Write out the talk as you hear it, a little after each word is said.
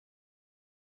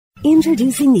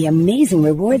Introducing the Amazing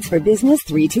Rewards for Business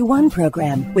 321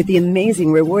 program. With the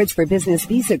Amazing Rewards for Business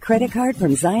Visa credit card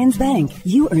from Zions Bank,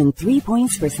 you earn 3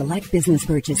 points for select business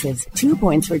purchases, 2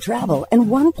 points for travel,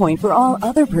 and 1 point for all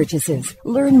other purchases.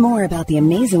 Learn more about the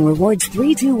Amazing Rewards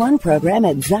 321 program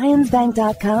at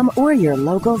zionsbank.com or your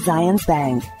local Zions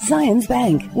Bank. Zions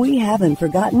Bank, we haven't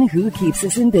forgotten who keeps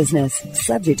us in business.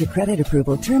 Subject to credit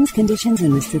approval, terms, conditions,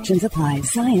 and restrictions apply.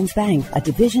 Zions Bank, a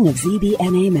division of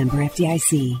ZBNA member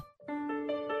FDIC.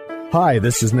 Hi,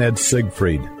 this is Ned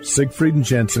Siegfried. Siegfried &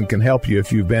 Jensen can help you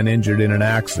if you've been injured in an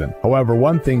accident. However,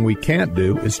 one thing we can't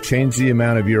do is change the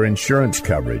amount of your insurance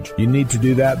coverage. You need to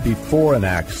do that before an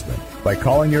accident. By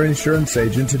calling your insurance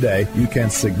agent today, you can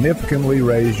significantly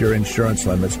raise your insurance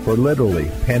limits for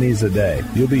literally pennies a day.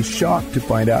 You'll be shocked to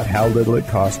find out how little it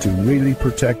costs to really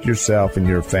protect yourself and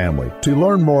your family. To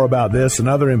learn more about this and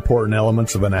other important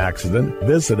elements of an accident,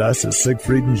 visit us at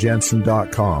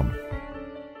siegfriedandjensen.com.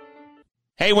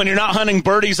 Hey, when you're not hunting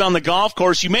birdies on the golf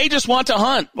course, you may just want to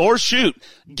hunt or shoot.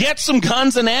 Get some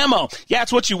guns and ammo. Yeah,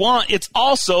 it's what you want. It's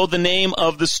also the name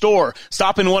of the store.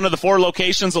 Stop in one of the 4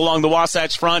 locations along the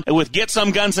Wasatch Front with Get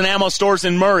Some Guns and Ammo stores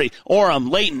in Murray,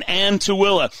 Orem, Layton, and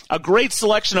Tooele. A great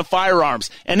selection of firearms,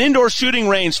 an indoor shooting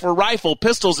range for rifle,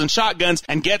 pistols, and shotguns,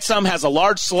 and Get Some has a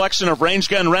large selection of range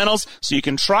gun rentals so you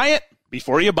can try it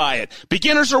before you buy it.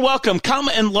 Beginners are welcome. Come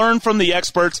and learn from the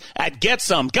experts at Get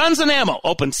Some Guns and Ammo,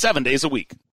 open 7 days a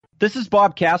week. This is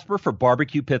Bob Casper for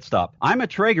Barbecue Pit Stop. I'm a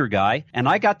Traeger guy, and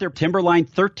I got their Timberline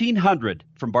 1300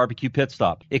 from Barbecue Pit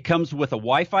Stop. It comes with a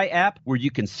Wi-Fi app where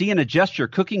you can see and adjust your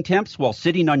cooking temps while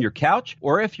sitting on your couch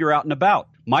or if you're out and about.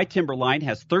 My Timberline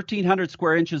has 1,300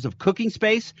 square inches of cooking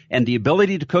space and the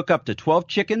ability to cook up to 12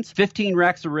 chickens, 15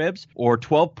 racks of ribs, or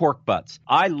 12 pork butts.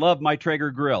 I love my Traeger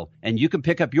grill, and you can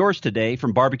pick up yours today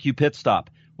from Barbecue Pit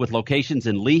Stop with locations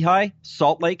in Lehigh,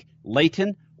 Salt Lake,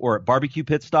 Layton, or at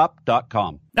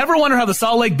barbecuepitstop.com. Ever wonder how the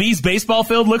Salt Lake Bees baseball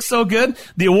field looks so good?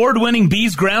 The award-winning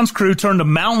Bees grounds crew turned to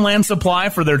Mountain Land Supply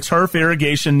for their turf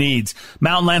irrigation needs.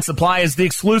 Mountain Land Supply is the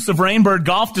exclusive Rainbird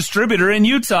golf distributor in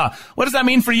Utah. What does that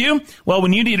mean for you? Well,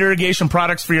 when you need irrigation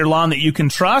products for your lawn that you can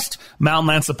trust, Mountain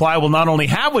Land Supply will not only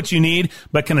have what you need,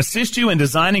 but can assist you in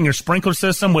designing your sprinkler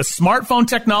system with smartphone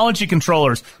technology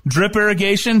controllers, drip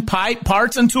irrigation, pipe,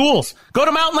 parts, and tools. Go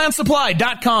to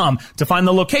mountainlandsupply.com to find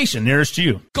the location nearest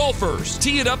you. Golfers,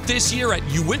 tee it up this year at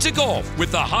Uinta Golf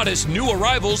with the hottest new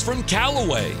arrivals from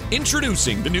Callaway.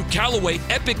 Introducing the new Callaway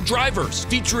Epic Drivers,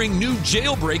 featuring new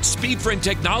jailbreak SpeedFriend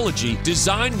technology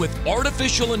designed with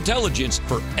artificial intelligence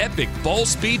for epic ball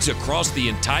speeds across the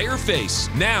entire face.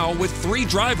 Now with 3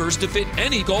 drivers to fit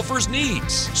any golfer's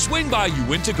needs. Swing by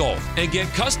Uinta Golf and get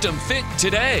custom fit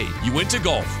today. Uinta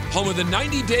Golf, home of the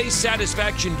 90-day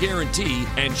satisfaction guarantee,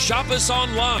 and shop us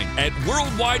online at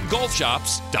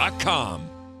worldwidegolfshops.com.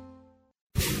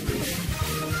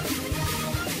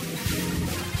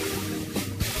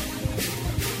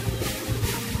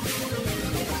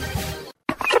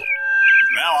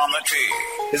 Now on the tee.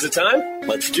 Is it time?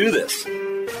 Let's do this.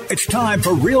 It's time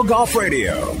for Real Golf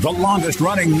Radio, the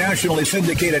longest-running nationally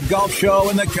syndicated golf show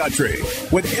in the country,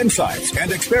 with insights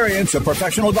and experience of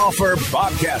professional golfer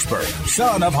Bob Casper,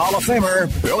 son of Hall of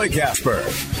Famer Billy Casper,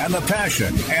 and the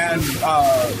passion and,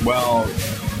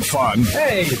 fun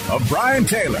of Brian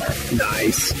Taylor.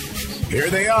 Nice. Here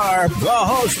they are, the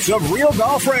hosts of Real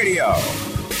Golf Radio,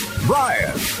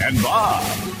 Brian and Bob.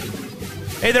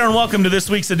 Hey there, and welcome to this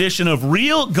week's edition of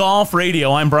Real Golf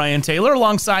Radio. I'm Brian Taylor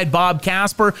alongside Bob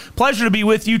Casper. Pleasure to be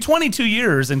with you. 22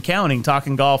 years and counting,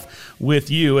 talking golf with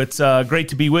you. It's great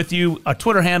to be with you. Our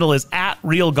Twitter handle is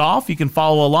 @RealGolf. You can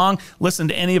follow along, listen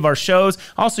to any of our shows.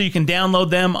 Also, you can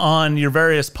download them on your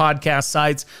various podcast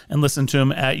sites and listen to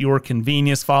them at your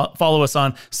convenience. Follow us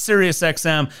on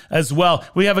SiriusXM as well.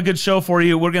 We have a good show for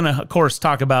you. We're going to, of course,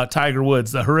 talk about Tiger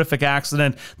Woods, the horrific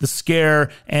accident, the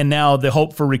scare, and now the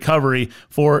hope for recovery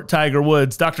for Tiger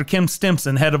Woods. Dr. Kim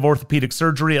Stimpson, head of orthopedic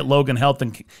surgery at Logan Health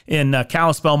in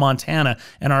Kalispell, Montana,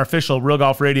 and our official Real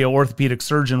Golf Radio orthopedic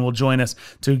surgeon will join us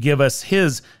to give us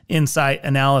his insight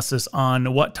analysis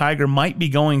on what Tiger might be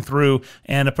going through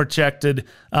and a projected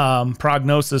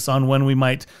prognosis on when we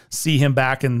might see him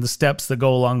back and the steps that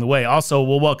go along the way. Also,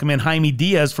 we'll welcome in Jaime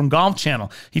Diaz from Golf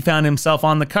Channel. He found himself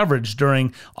on the coverage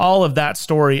during all of that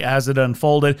story as it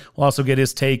unfolded. We'll also get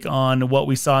his take on what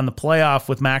we saw in the playoff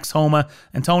with Max Homa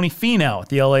and Tony Finau at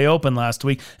the LA Open last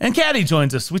week. And Caddy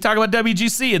joins us. We talk about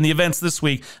WGC and the events this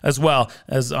week, as well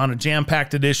as on a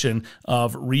jam-packed edition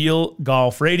of Real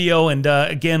Golf Radio. And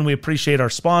again, we appreciate our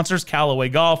sponsors, Callaway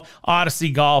Golf,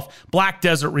 Odyssey Golf, Black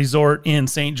Desert Resort in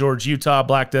St. George, Utah,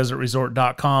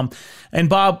 blackdesertresort.com. And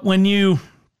Bob, when you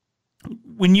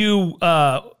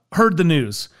heard the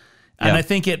news, And I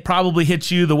think it probably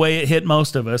hits you the way it hit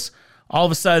most of us. All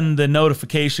of a sudden, the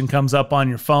notification comes up on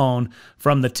your phone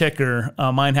from the ticker.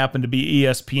 Mine happened to be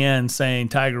ESPN saying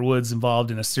Tiger Woods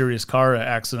involved in a serious car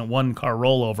accident, 1-car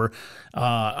rollover.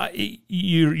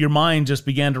 Your mind just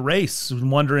began to race,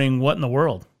 wondering what in the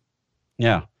world.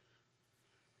 Yeah.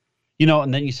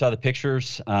 And then you saw the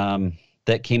pictures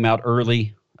that came out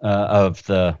early of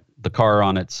the car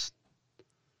on its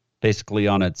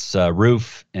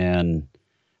roof, and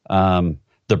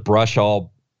the brush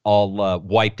all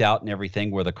wiped out and everything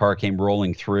where the car came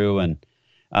rolling through, and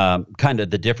kind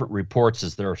of the different reports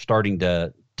as they're starting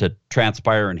to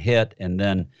transpire and hit, and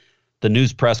then the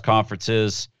news press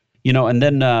conferences, and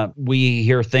then we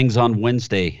hear things on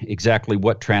Wednesday, exactly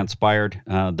what transpired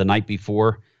the night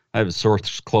before. I have a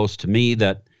source close to me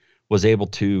that was able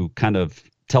to kind of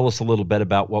tell us a little bit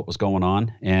about what was going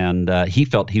on, and he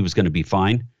felt he was going to be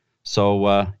fine.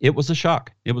 So it was a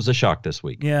shock. It was a shock this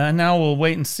week. Yeah, and now we'll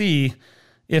wait and see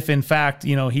if, in fact,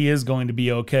 he is going to be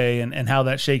okay and how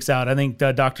that shakes out. I think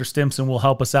Dr. Stimson will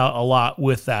help us out a lot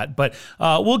with that. But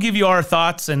we'll give you our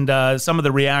thoughts and some of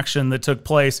the reaction that took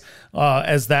place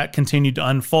as that continued to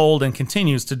unfold and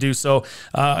continues to do so.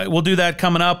 We'll do that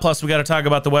coming up. Plus, we got to talk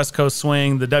about the West Coast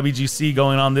Swing, the WGC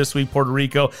going on this week, Puerto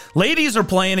Rico. Ladies are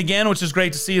playing again, which is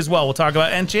great to see as well. We'll talk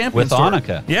about and Champions with Tour.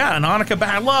 Annika. Yeah, and Annika.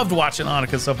 I loved watching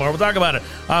Annika so far. We'll talk about it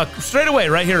straight away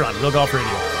right here on Real Golf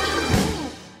Radio.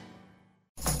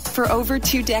 For over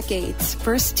 2 decades,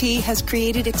 First Tee has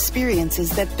created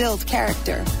experiences that build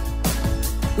character.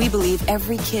 We believe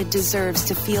every kid deserves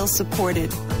to feel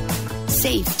supported,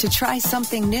 safe to try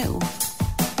something new,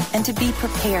 and to be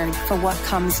prepared for what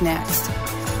comes next.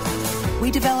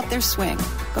 We develop their swing,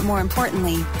 but more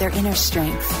importantly, their inner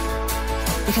strength.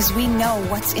 Because we know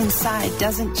what's inside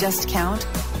doesn't just count,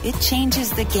 it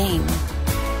changes the game.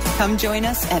 Come join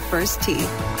us at First Tee.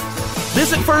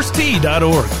 Visit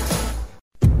firsttee.org.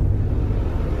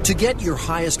 To get your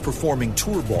highest performing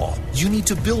tour ball, you need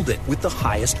to build it with the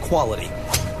highest quality.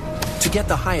 To get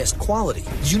the highest quality,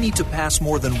 you need to pass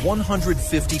more than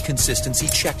 150 consistency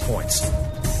checkpoints.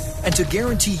 And to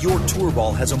guarantee your tour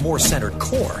ball has a more centered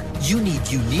core, you need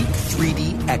unique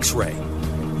 3D X-ray.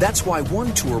 That's why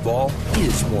one tour ball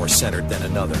is more centered than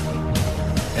another.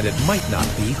 And it might not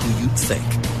be who you'd think.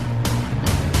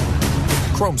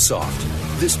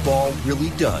 ChromeSoft. This ball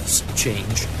really does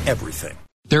change everything.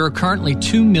 There are currently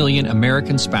 2 million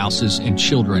American spouses and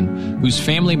children whose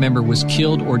family member was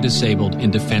killed or disabled in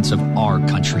defense of our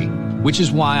country, which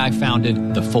is why I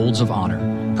founded the Folds of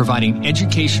Honor, providing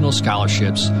educational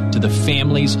scholarships to the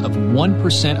families of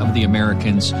 1% of the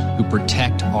Americans who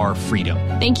protect our freedom.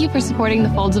 Thank you for supporting the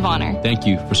Folds of Honor. Thank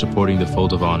you for supporting the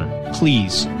Folds of Honor.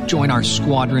 Please join our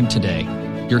squadron today.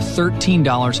 Your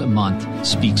 $13 a month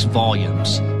speaks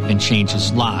volumes and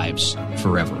changes lives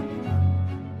forever.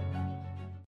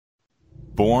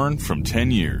 Born from 10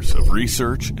 years of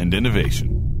research and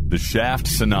innovation, the shaft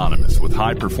synonymous with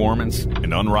high performance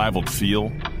and unrivaled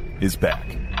feel is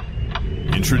back.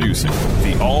 Introducing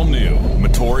the all-new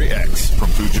Motori X from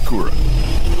Fujikura.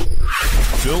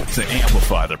 Built to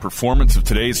amplify the performance of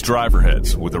today's driver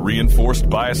heads with a reinforced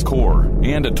bias core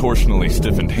and a torsionally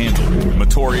stiffened handle,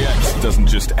 Motori X doesn't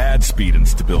just add speed and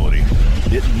stability,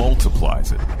 it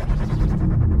multiplies it.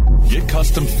 Get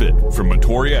custom fit from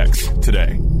Motori X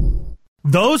today.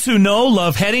 Those who know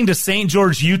love heading to St.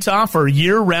 George, Utah for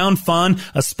year-round fun,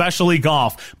 especially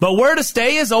golf. But where to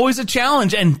stay is always a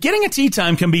challenge, and getting a tee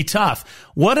time can be tough.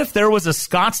 What if there was a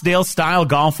Scottsdale-style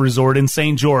golf resort in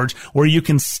St. George where you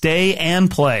can stay and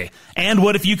play? And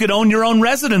what if you could own your own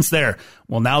residence there?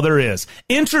 Well, now there is.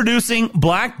 Introducing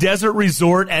Black Desert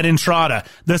Resort at Entrada.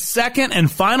 The second and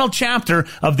final chapter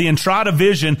of the Entrada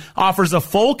vision offers a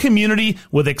full community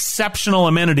with exceptional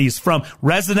amenities from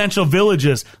residential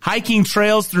villages, hiking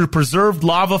trails through preserved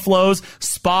lava flows,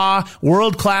 spa,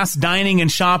 world-class dining and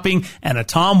shopping, and a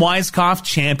Tom Weiskopf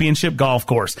championship golf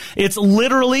course. It's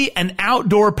literally an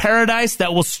outdoor paradise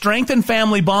that will strengthen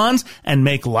family bonds and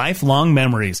make lifelong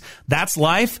memories. That's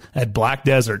life at Black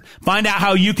Desert. Find out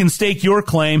how you can stake your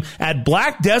claim at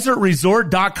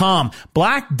blackdesertresort.com.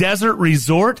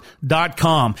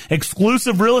 blackdesertresort.com.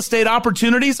 Exclusive real estate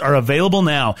opportunities are available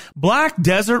now. Black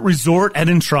Desert Resort at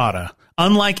Entrada.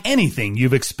 Unlike anything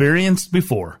you've experienced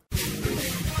before.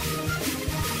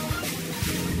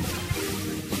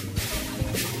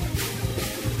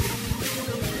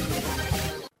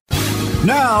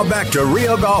 Now back to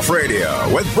Real Golf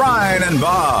Radio with Brian and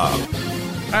Bob. All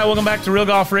right, welcome back to Real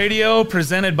Golf Radio,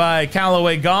 presented by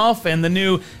Callaway Golf and the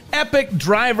new Epic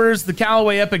Drivers. The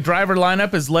Callaway Epic Driver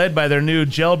lineup is led by their new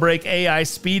Jailbreak AI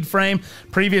speed frame.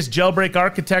 Previous Jailbreak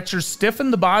architecture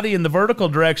stiffened the body in the vertical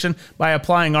direction by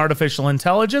applying artificial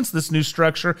intelligence. This new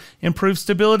structure improves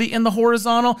stability in the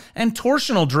horizontal and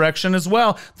torsional direction as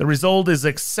well. The result is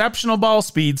exceptional ball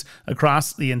speeds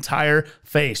across the entire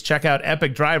face. Check out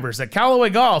Epic Drivers at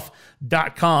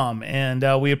CallawayGolf.com.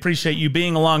 And we appreciate you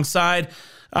being alongside.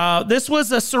 This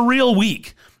was a surreal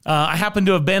week. I happened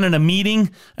to have been in a meeting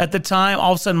at the time.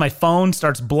 All of a sudden, my phone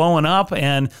starts blowing up,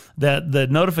 and the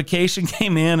notification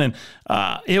came in, and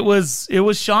it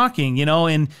was shocking,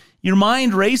 and your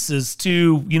mind races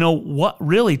to, what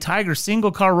really Tiger's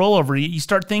single car rollover. You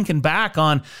start thinking back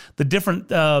on the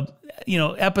different,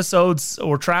 episodes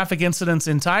or traffic incidents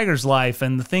in Tiger's life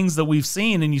and the things that we've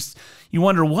seen, and you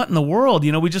wonder what in the world.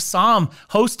 We just saw him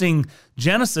hosting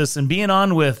Genesis and being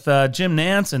on with Jim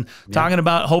Nantz and talking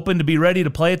about hoping to be ready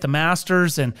to play at the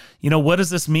Masters, and what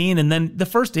does this mean? And then the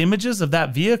first images of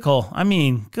that vehicle, I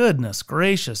mean, goodness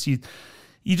gracious, you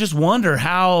just wonder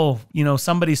how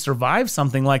somebody survives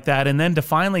something like that, and then to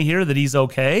finally hear that he's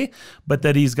okay, but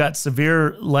that he's got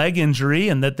severe leg injury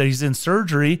and that he's in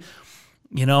surgery.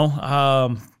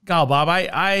 God, Bob,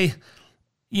 I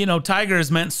Tiger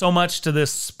has meant so much to this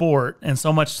sport and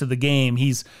so much to the game.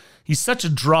 He's such a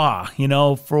draw,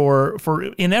 for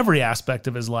in every aspect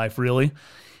of his life, really.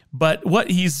 But what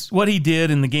he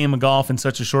did in the game of golf in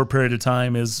such a short period of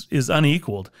time is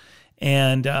unequaled.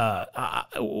 And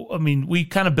we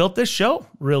kind of built this show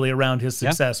really around his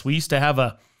success. Yeah. We used to have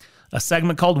a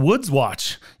segment called Woods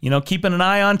Watch, keeping an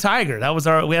eye on Tiger. That was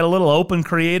we had a little open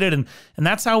created, and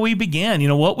that's how we began.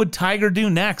 What would Tiger do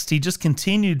next? He just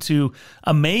continued to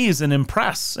amaze and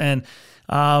impress, and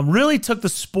really took the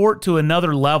sport to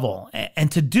another level.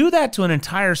 And to do that to an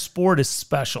entire sport is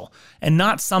special and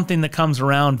not something that comes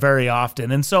around very often.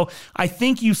 And so I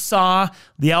think you saw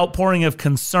the outpouring of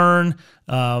concern,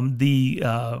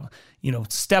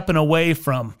 stepping away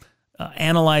from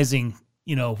analyzing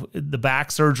the back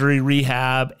surgery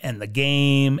rehab and the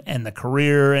game and the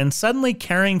career, and suddenly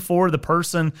caring for the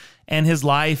person and his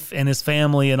life and his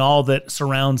family and all that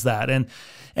surrounds that. And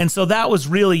so that was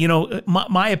really,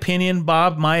 my opinion,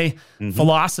 Bob, my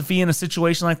philosophy in a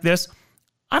situation like this.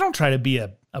 I don't try to be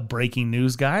a breaking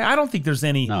news guy. I don't think there's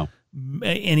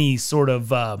any sort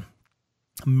of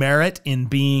merit in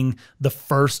being the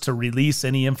first to release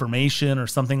any information or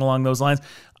something along those lines.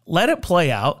 Let it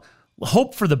play out,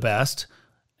 hope for the best,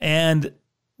 and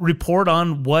report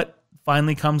on what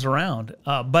finally comes around.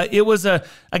 But it was,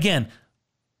 again,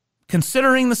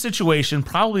 considering the situation,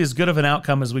 probably as good of an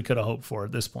outcome as we could have hoped for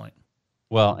at this point.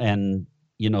 Well, and,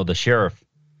 the sheriff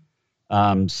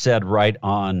said right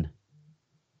on,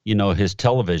 his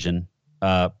television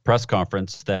press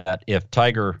conference that if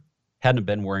Tiger hadn't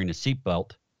been wearing a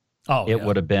seatbelt, it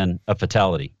would have been a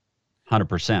fatality,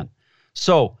 100%.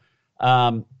 So,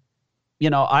 I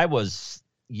was...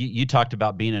 You talked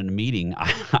about being in a meeting.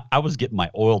 I was getting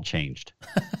my oil changed.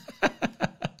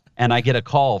 And I get a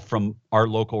call from our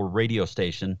local radio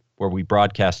station where we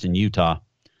broadcast in Utah.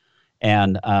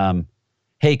 And,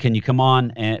 hey, can you come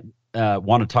on and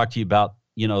want to talk to you about,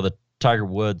 the Tiger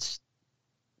Woods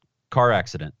car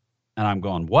accident? And I'm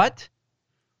going, what?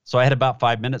 So I had about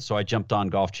 5 minutes. So I jumped on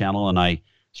Golf Channel and I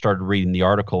started reading the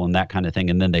article and that kind of thing.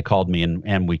 And then they called me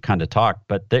and we kind of talked.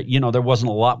 But, there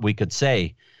wasn't a lot we could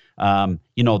say.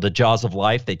 The jaws of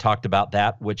life, they talked about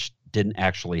that, which didn't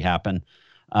actually happen.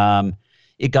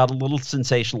 It got a little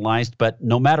sensationalized, but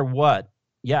no matter what,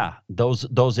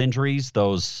 those injuries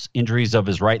of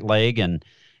his right leg and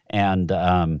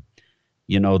the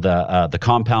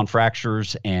compound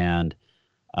fractures and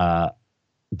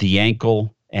the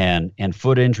ankle and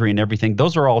foot injury and everything,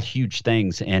 those are all huge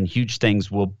things, and huge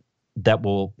things will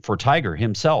for Tiger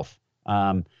himself.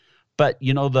 But,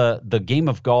 the game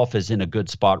of golf is in a good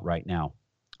spot right now.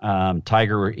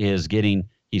 Tiger is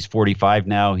he's 45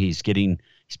 now. He's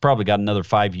probably got another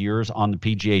 5 years on the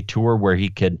PGA Tour where he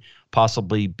could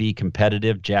possibly be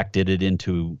competitive. Jack did it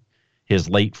into his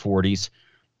late 40s.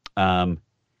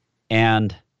 If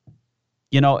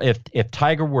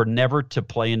Tiger were never to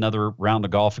play another round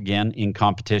of golf again in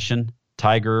competition,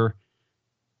 Tiger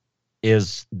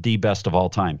is the best of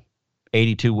all time.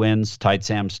 82 wins, tied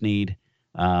Sam Snead.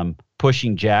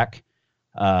 Pushing Jack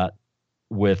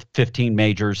with 15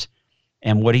 majors,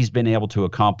 and what he's been able to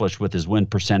accomplish with his win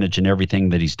percentage and everything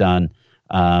that he's done,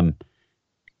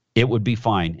 it would be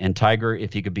fine. And Tiger,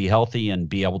 if he could be healthy and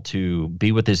be able to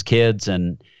be with his kids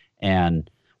and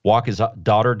walk his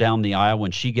daughter down the aisle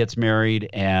when she gets married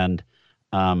and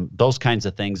those kinds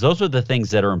of things, those are the things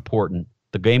that are important.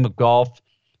 The game of golf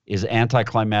is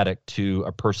anticlimactic to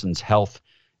a person's health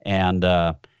and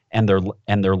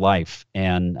their life.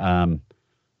 And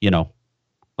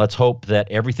let's hope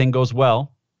that everything goes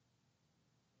well,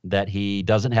 that he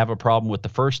doesn't have a problem with the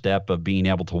first step of being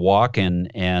able to walk and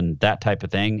that type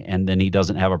of thing, and then he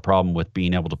doesn't have a problem with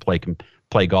being able to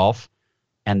play golf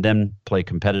and then play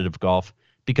competitive golf,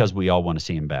 because we all want to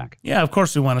see him back. Yeah, of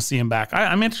course we want to see him back.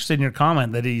 I'm interested in your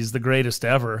comment that he's the greatest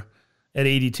ever at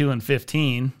 82 and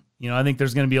 15. I think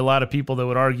there's going to be a lot of people that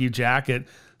would argue Jack at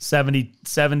 2 and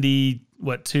 18.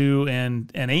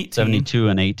 72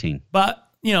 and 18. But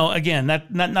again,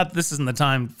 not this isn't the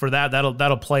time for that.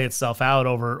 That'll play itself out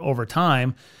over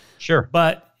time. Sure.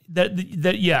 But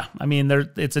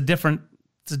it's a different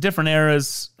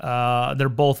eras. They're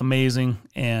both amazing,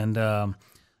 and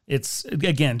it's,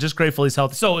 again, just grateful he's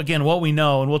healthy. So again, what we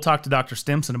know, and we'll talk to Dr.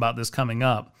 Stimson about this coming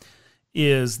up,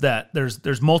 is that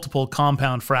there's multiple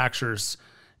compound fractures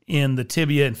in the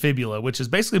tibia and fibula, which is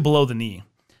basically below the knee.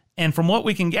 And from what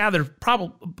we can gather,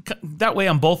 probably that way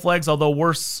on both legs, although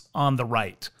worse on the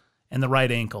right and the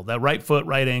right ankle. That right foot,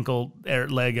 right ankle,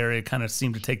 leg area kind of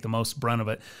seemed to take the most brunt of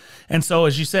it. And so,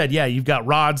 as you said, yeah, you've got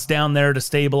rods down there to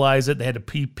stabilize it. They had to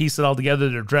piece it all together.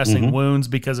 They're dressing wounds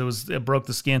because it broke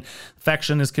the skin.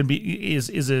 Infection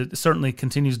certainly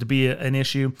continues to be an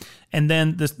issue. And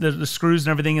then the screws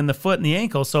and everything in the foot and the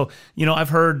ankle. So, I've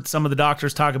heard some of the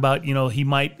doctors talk about, he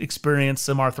might experience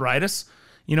some arthritis,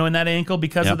 in that ankle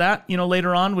because of that,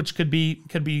 later on, which could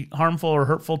be harmful or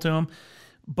hurtful to him.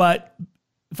 But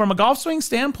from a golf swing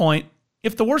standpoint,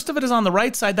 if the worst of it is on the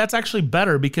right side, that's actually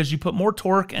better because you put more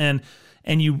torque and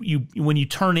you when you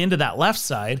turn into that left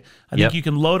side, I think you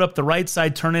can load up the right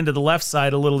side, turn into the left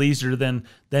side a little easier than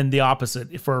the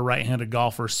opposite for a right-handed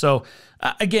golfer. So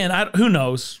again, who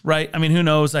knows, right? I mean, who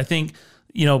knows? I think,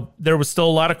 there was still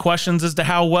a lot of questions as to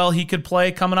how well he could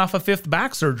play coming off a 5th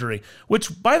back surgery,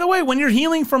 which, by the way, when you're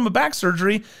healing from a back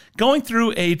surgery, going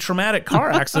through a traumatic car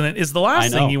accident is the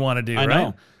last thing you want to do, I right?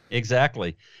 know.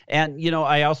 Exactly. And,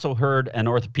 I also heard an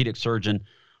orthopedic surgeon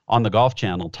on the Golf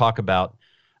Channel talk about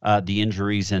the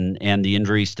injuries and the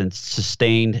injuries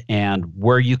sustained and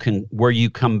where you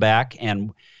come back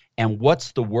and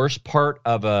what's the worst part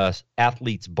of a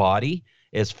athlete's body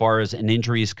as far as an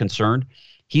injury is concerned.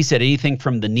 He said anything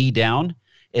from the knee down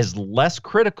is less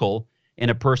critical in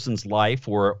a person's life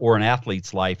or an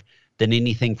athlete's life than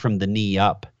anything from the knee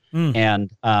up.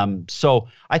 And so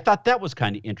I thought that was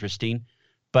kind of interesting.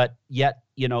 But yet,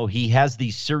 he has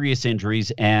these serious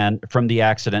injuries and from the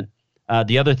accident.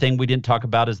 The other thing we didn't talk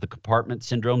about is the compartment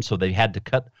syndrome. So they had to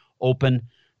cut open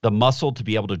the muscle to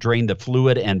be able to drain the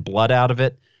fluid and blood out of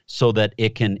it so that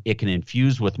it can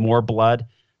infuse with more blood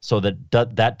so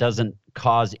that doesn't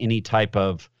cause any type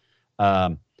of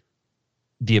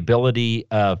the ability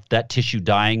of that tissue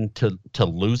dying to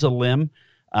lose a limb.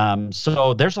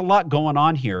 So there's a lot going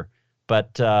on here.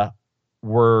 But in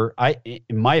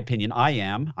my opinion,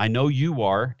 I know you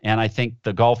are, and I think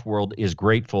the golf world is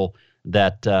grateful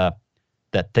that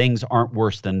things aren't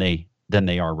worse than they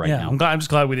are right now. I'm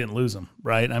just glad we didn't lose them,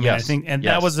 right? I mean, I think,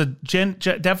 that was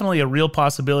definitely a real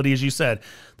possibility, as you said.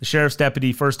 The sheriff's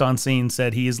deputy first on scene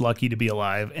said he is lucky to be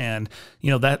alive, and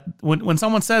that when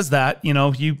someone says that,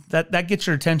 that gets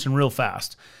your attention real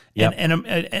fast. Yep.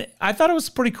 And I thought it was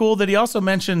pretty cool that he also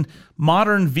mentioned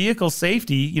modern vehicle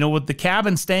safety, with the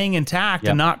cabin staying intact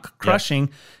and not crushing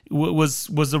was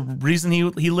the reason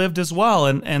he lived as well.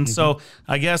 And so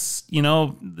I guess,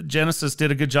 Genesis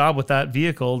did a good job with that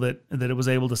vehicle that it was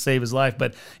able to save his life.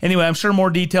 But anyway, I'm sure more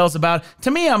details about it.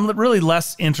 To me, I'm really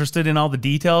less interested in all the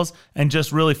details and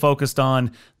just really focused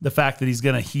on the fact that he's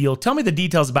going to heal. Tell me the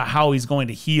details about how he's going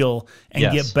to heal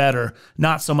and get better,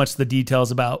 not so much the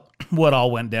details about what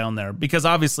all went down there, because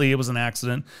obviously it was an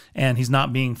accident and he's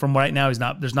not being, from right now,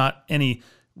 there's not any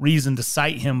reason to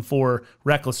cite him for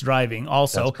reckless driving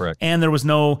also. That's correct. And there was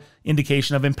no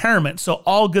indication of impairment. So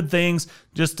all good things,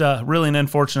 just really an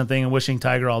unfortunate thing, and wishing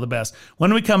Tiger all the best.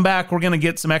 When we come back, we're going to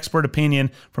get some expert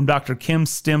opinion from Dr. Kim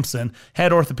Stimson,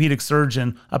 head orthopedic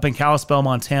surgeon up in Kalispell,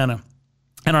 Montana,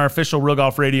 and our official Real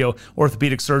Golf Radio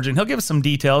orthopedic surgeon. He'll give us some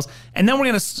details. And then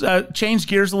we're going to change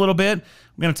gears a little bit.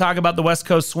 We're going to talk about the West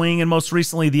Coast swing and most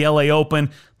recently the LA Open,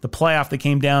 the playoff that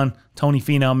came down, Tony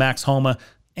Finau, Max Homa,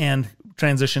 and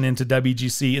transition into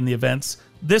WGC in the events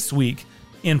this week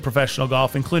in professional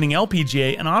golf, including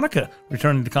LPGA and Annika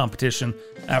returning to competition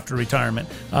after retirement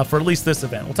for at least this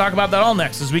event. We'll talk about that all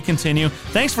next as we continue.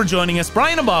 Thanks for joining us.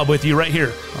 Brian and Bob with you right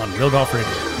here on Real Golf Radio.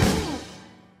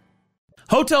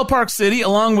 Hotel Park City,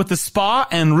 along with the spa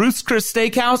and Ruth's Chris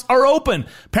Steakhouse, are open.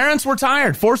 Parents were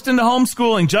tired, forced into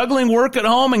homeschooling, juggling work at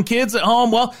home and kids at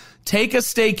home. Well, Take a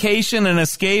staycation and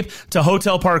escape to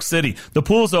Hotel Park City. The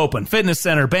pool's open, fitness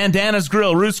center, Bandana's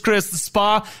Grill, Roost Chris, the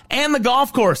spa, and the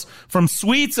golf course. From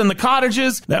suites and the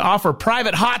cottages that offer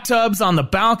private hot tubs on the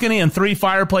balcony and 3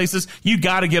 fireplaces, you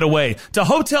got to get away to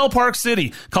Hotel Park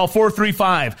City. Call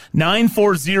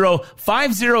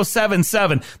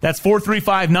 435-940-5077. That's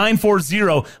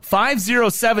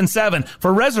 435-940-5077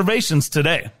 for reservations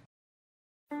today.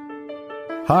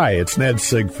 Hi, it's Ned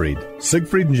Siegfried.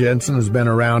 Siegfried & Jensen has been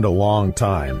around a long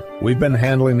time. We've been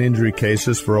handling injury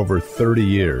cases for over 30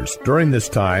 years. During this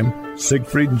time,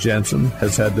 Siegfried & Jensen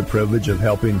has had the privilege of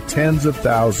helping tens of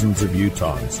thousands of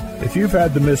Utahns. If you've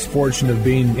had the misfortune of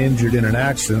being injured in an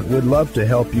accident, we'd love to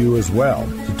help you as well.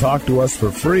 To talk to us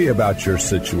for free about your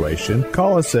situation,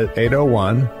 call us at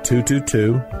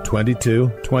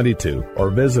 801-222-2222 or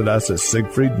visit us at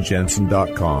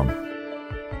siegfriedandjensen.com.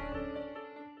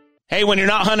 Hey, when you're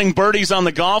not hunting birdies on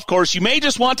the golf course, you may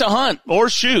just want to hunt or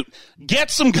shoot.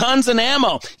 Get some guns and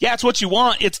ammo. Yeah, it's what you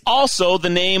want. It's also the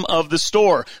name of the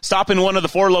store. Stop in one of the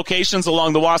 4 locations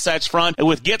along the Wasatch Front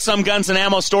with Get Some Guns and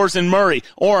Ammo stores in Murray,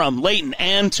 Orem, Layton,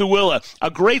 and Tooele. A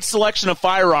great selection of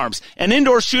firearms, an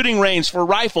indoor shooting range for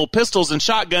rifle, pistols, and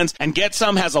shotguns, and Get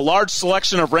Some has a large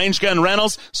selection of range gun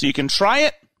rentals so you can try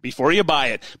it before you buy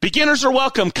it. Beginners are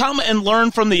welcome. Come and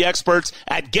learn from the experts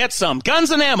at Get Some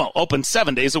Guns and Ammo, open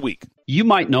 7 days a week. You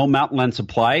might know Mountainland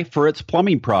Supply for its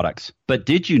plumbing products, but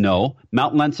did you know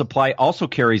Mountainland Supply also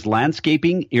carries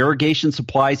landscaping, irrigation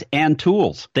supplies, and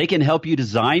tools? They can help you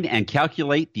design and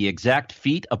calculate the exact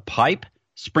feet of pipe,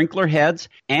 sprinkler heads,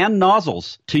 and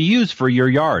nozzles to use for your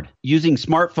yard. Using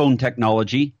smartphone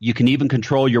technology, you can even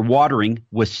control your watering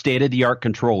with state-of-the-art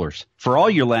controllers. For all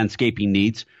your landscaping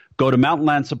needs, go to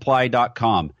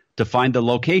mountainlandsupply.com to find the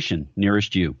location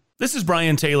nearest you. This is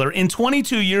Brian Taylor. In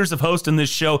 22 years of hosting this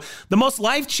show, the most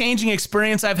life-changing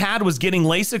experience I've had was getting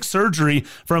LASIK surgery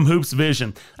from Hoops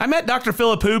Vision. I met Dr.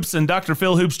 Philip Hoops and Dr.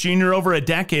 Phil Hoops Jr. over a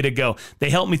decade ago.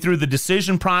 They helped me through the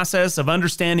decision process of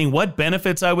understanding what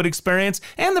benefits I would experience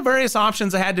and the various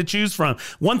options I had to choose from.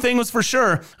 One thing was for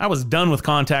sure, I was done with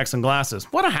contacts and glasses.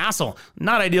 What a hassle.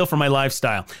 Not ideal for my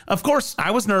lifestyle. Of course,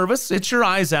 I was nervous. It's your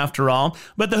eyes after all.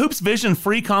 But the Hoops Vision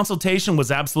free consultation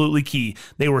was absolutely key.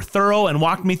 They were thorough and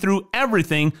walked me through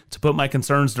everything to put my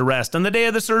concerns to rest. And the day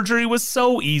of the surgery was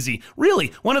so easy.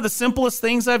 Really, one of the simplest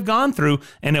things I've gone through,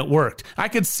 and it worked. I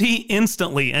could see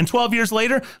instantly. And 12 years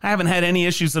later, I haven't had any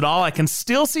issues at all. I can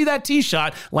still see that tee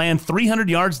shot land 300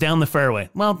 yards down the fairway.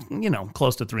 Well,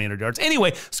 close to 300 yards.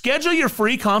 Anyway, schedule your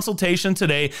free consultation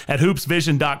today at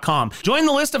hoopsvision.com. Join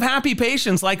the list of happy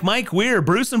patients like Mike Weir,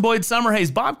 Bruce and Boyd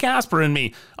Summerhays, Bob Casper, and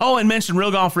me. Oh, and mention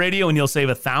Real Golf Radio and you'll save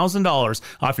 $1,000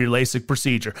 off your LASIK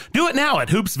procedure. Do it now at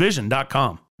hoopsvision.com.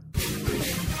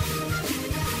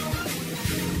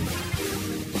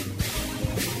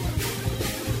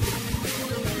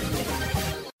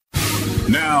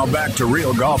 Now back to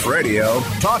Real Golf Radio,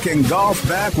 talking golf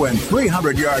back when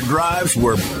 300-yard drives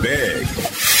were big.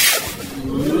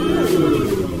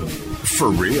 For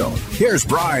real. Here's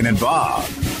Brian and Bob.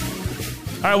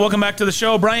 All right, welcome back to the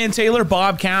show. Brian Taylor,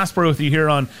 Bob Casper with you here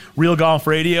on Real Golf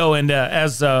Radio. And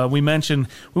as we mentioned,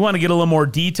 we want to get a little more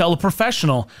detail, a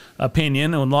professional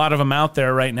opinion, and a lot of them out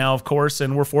there right now, of course.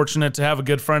 And we're fortunate to have a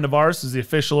good friend of ours who's the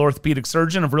official orthopedic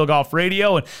surgeon of Real Golf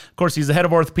Radio. And, of course, he's the head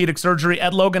of orthopedic surgery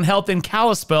at Logan Health in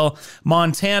Kalispell,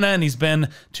 Montana. And he's been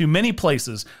to many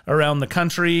places around the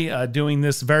country doing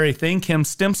this very thing. Kim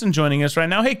Stimson joining us right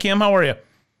now. Hey, Kim, how are you?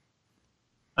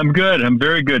 I'm good. I'm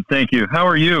very good. Thank you. How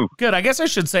are you? Good. I guess I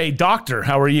should say doctor.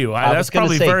 How are you? That's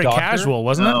probably very casual,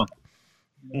 wasn't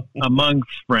it? Amongst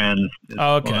friends.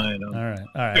 Oh, okay. Fine. All right.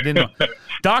 I didn't know.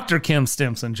 Dr. Kim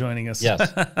Stimson joining us.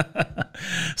 Yes.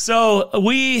 So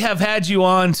we have had you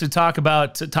on to talk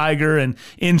about Tiger and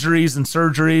injuries and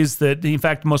surgeries that, in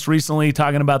fact, most recently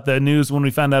talking about the news when we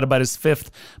found out about his 5th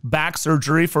back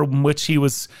surgery from which he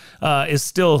is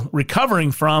still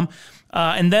recovering from.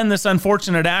 And then this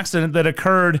unfortunate accident that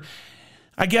occurred.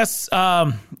 I guess,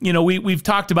 we've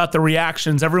talked about the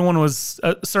reactions. Everyone was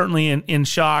certainly in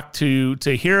shock to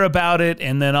hear about it.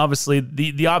 And then obviously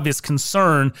the obvious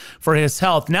concern for his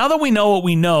health. Now that we know what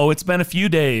we know, it's been a few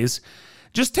days.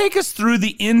 Just take us through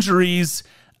the injuries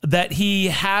that he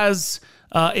has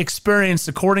experienced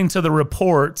according to the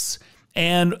reports.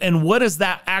 And what does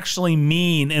that actually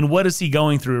mean? And what is he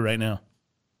going through right now?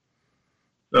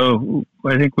 So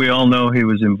I think we all know he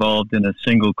was involved in a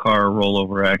single car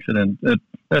rollover accident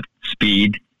at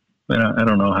speed. I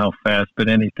don't know how fast, but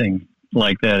anything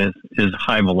like that is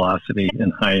high velocity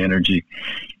and high energy.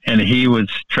 And he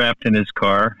was trapped in his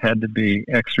car, had to be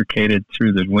extricated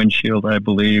through the windshield, I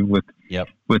believe, with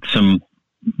some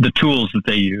the tools that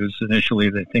they use. Initially,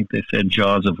 they said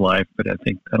jaws of life, but I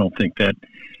don't think that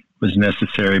was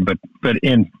necessary. But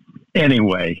in any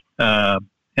way,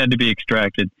 had to be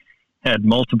extracted. Had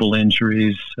multiple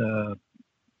injuries,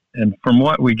 and from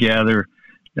what we gather,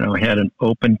 had an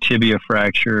open tibia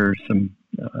fracture, some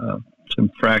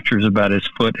fractures about his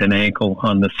foot and ankle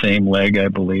on the same leg, I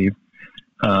believe,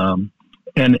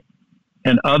 and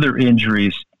other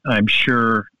injuries, I'm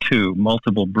sure, too.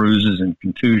 Multiple bruises and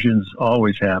contusions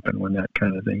always happen when that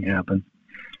kind of thing happens.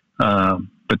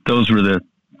 But those were the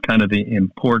kind of the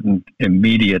important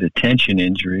immediate attention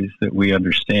injuries that we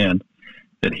understand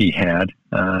that he had.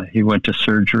 He went to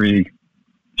surgery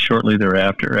shortly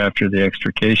thereafter, after the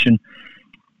extrication,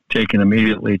 taken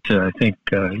immediately to, I think,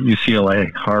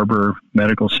 UCLA Harbor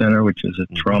Medical Center, which is a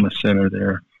trauma center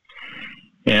there.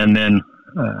 And then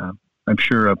I'm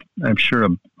sure a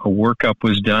workup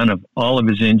was done of all of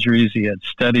his injuries. He had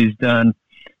studies done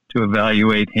to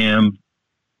evaluate him,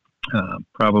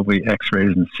 probably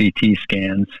x-rays and CT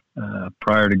scans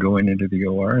prior to going into the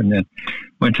OR, and then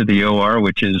went to the OR,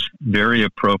 which is very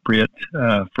appropriate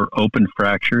for open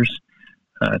fractures,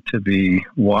 to be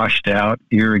washed out,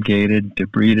 irrigated,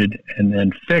 debrided, and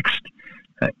then fixed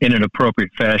in an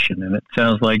appropriate fashion. And it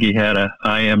sounds like he had a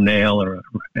IM nail or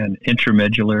an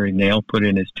intramedullary nail put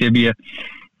in his tibia,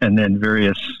 and then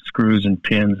various screws and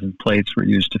pins and plates were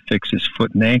used to fix his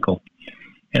foot and ankle.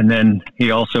 And then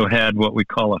he also had what we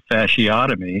call a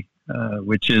fasciotomy,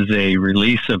 which is a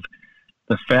release of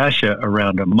the fascia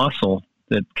around a muscle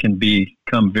that can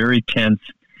become very tense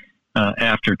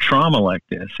after trauma like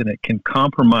this, and it can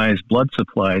compromise blood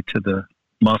supply to the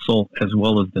muscle as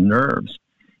well as the nerves,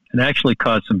 and actually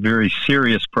cause some very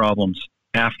serious problems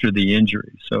after the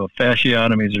injury. So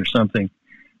fasciotomies are something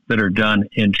that are done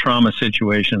in trauma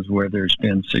situations where there's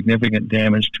been significant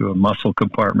damage to a muscle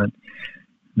compartment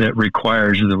that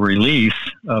requires the release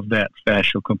of that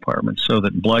fascial compartment so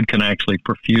that blood can actually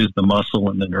perfuse the muscle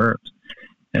and the nerves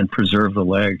and preserve the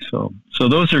leg. So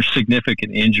those are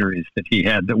significant injuries that he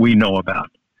had that we know about.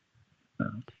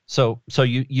 So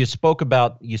you spoke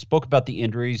about the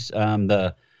injuries,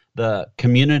 the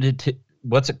community.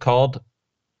 What's it called?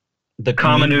 The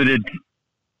comminuted.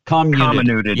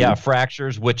 Yeah,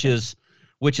 fractures, which is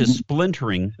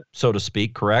splintering, so to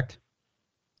speak. Correct.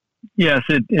 Yes,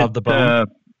 of the bone.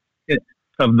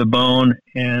 Of the bone,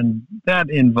 and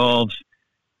that involves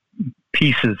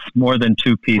pieces, more than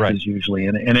two pieces usually,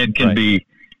 and it can be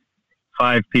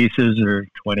 5 pieces or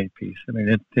 20 pieces. I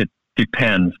mean, it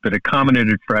depends, but a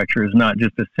comminuted fracture is not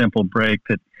just a simple break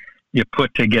that you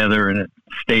put together and it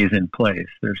stays in place.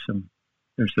 There's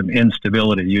some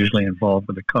instability usually involved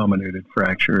with a comminuted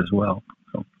fracture as well.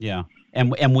 So. Yeah,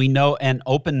 and we know, and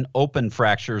open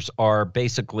fractures are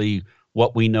basically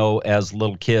what we know as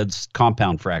little kids'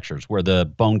 compound fractures, where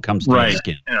the bone comes to the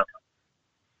skin. Yeah.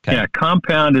 Okay. Yeah,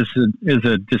 compound is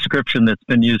a description that's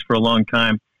been used for a long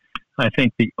time. I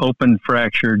think the open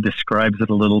fracture describes it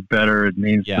a little better. It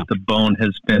means that the bone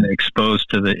has been exposed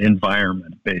to the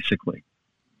environment, basically.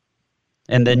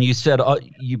 And then you said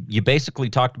you basically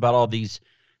talked about all these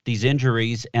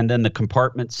injuries, and then the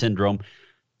compartment syndrome.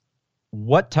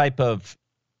 What type of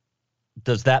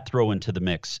does that throw into the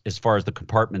mix as far as the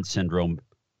compartment syndrome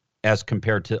as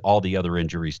compared to all the other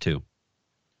injuries too?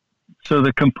 So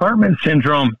the compartment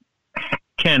syndrome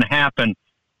can happen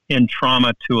in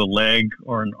trauma to a leg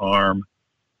or an arm,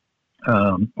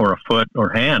 or a foot or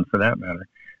hand for that matter.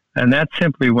 And that's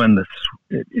simply when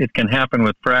it can happen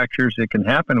with fractures. It can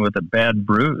happen with a bad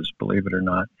bruise, believe it or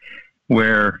not,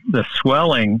 where the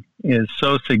swelling is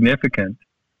so significant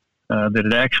that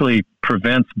it actually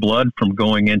prevents blood from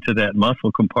going into that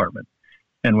muscle compartment.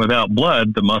 And without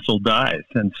blood, the muscle dies,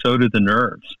 and so do the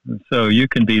nerves. And so you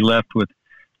can be left with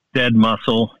dead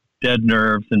muscle, dead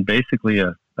nerves, and basically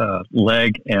a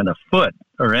leg and a foot,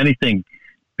 or anything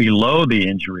below the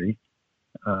injury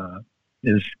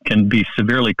can be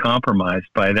severely compromised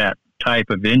by that type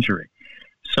of injury.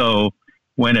 So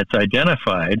when it's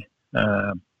identified,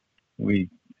 and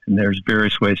there's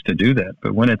various ways to do that,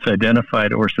 but when it's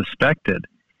identified or suspected,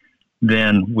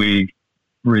 then we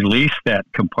release that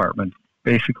compartment,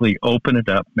 basically open it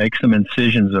up, make some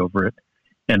incisions over it,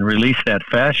 and release that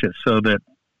fascia so that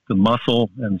the muscle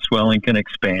and swelling can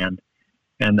expand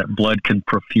and that blood can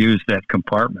perfuse that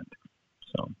compartment.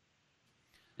 So,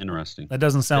 Interesting. That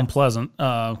doesn't sound pleasant.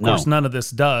 Of course, none of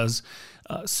this does.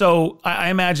 So I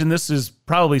imagine this is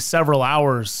probably several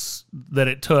hours that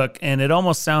it took, and it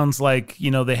almost sounds like,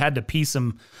 they had to piece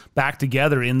him back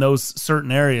together in those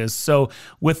certain areas. So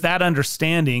with that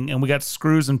understanding, and we got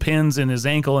screws and pins in his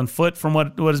ankle and foot from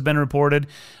what has been reported,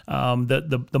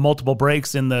 the multiple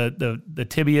breaks in the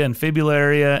tibia and fibula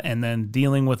area, and then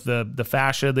dealing with the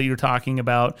fascia that you're talking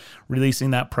about,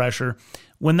 releasing that pressure.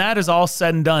 When that is all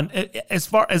said and done, as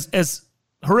far as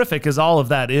horrific as all of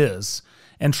that is,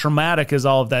 and traumatic as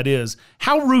all of that is,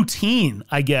 how routine,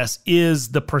 I guess, is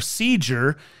the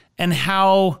procedure, and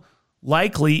how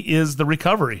likely is the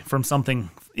recovery from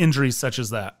injuries such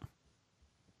as that?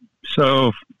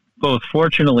 So both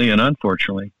fortunately and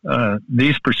unfortunately,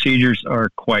 these procedures are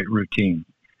quite routine,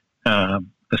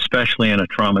 especially in a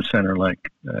trauma center like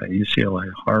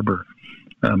UCLA Harbor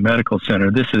Medical Center.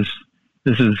 This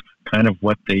is kind of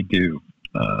what they do.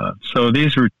 So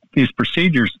these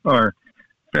procedures are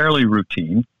fairly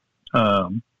routine.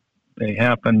 They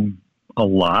happen a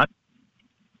lot.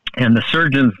 And the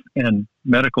surgeons and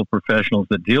medical professionals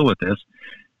that deal with this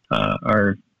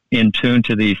are in tune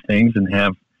to these things and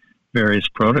have various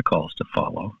protocols to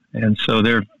follow. And so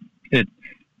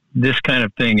this kind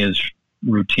of thing is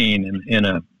routine in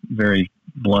a very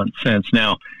blunt sense.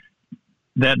 Now,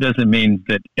 that doesn't mean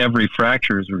that every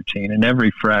fracture is routine, and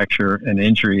every fracture and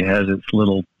injury has its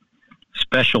little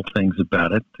special things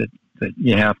about it that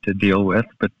you have to deal with,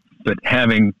 but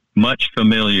having much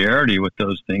familiarity with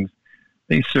those things,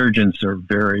 these surgeons are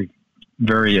very,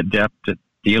 very adept at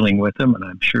dealing with them, and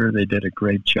I'm sure they did a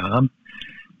great job.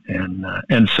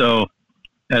 And so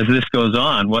as this goes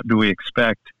on, what do we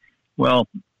expect? Well,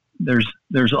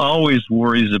 there's always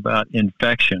worries about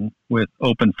infection with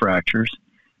open fractures.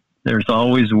 There's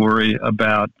always worry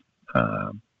about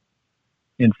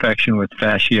infection with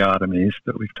fasciotomies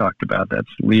that we've talked about. That's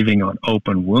leaving an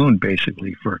open wound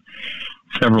basically for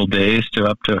several days to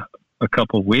up to a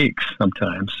couple of weeks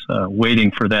sometimes,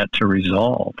 waiting for that to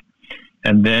resolve.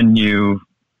 And then you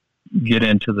get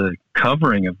into the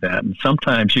covering of that. And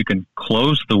sometimes you can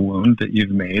close the wound that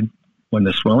you've made when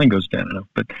the swelling goes down enough.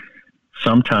 But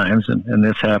sometimes, and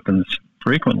this happens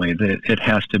frequently, that it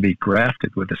has to be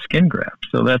grafted with a skin graft.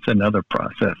 So that's another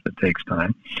process that takes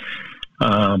time.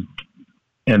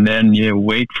 And then you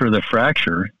wait for the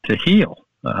fracture to heal.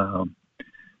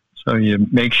 So you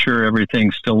make sure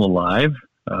everything's still alive.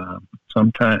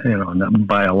 Sometimes,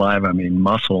 by alive, I mean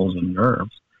muscles and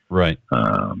nerves. Right.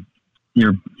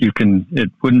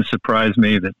 It wouldn't surprise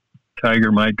me that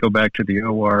Tiger might go back to the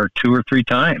OR 2 or 3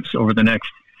 times over the next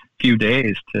few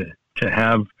days to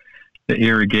have the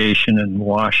irrigation and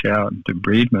washout and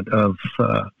debridement of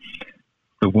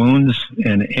the wounds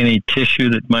and any tissue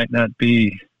that might not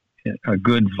be a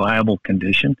good viable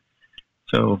condition.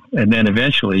 So, and then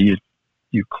eventually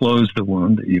you close the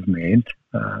wound that you've made,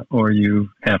 or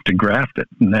you have to graft it,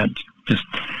 and that just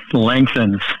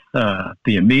lengthens the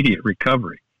immediate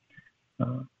recovery.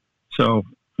 So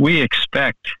we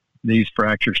expect these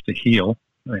fractures to heal.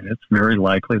 I mean, it's very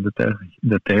likely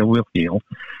that they will heal.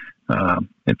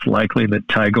 It's likely that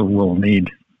Tiger will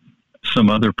need some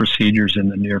other procedures in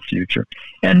the near future,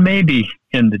 and maybe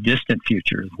in the distant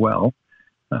future as well,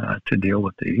 to deal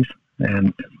with these.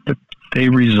 And they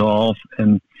resolve.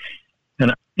 And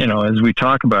as we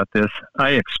talk about this,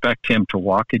 I expect him to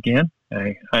walk again.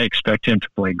 I expect him to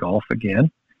play golf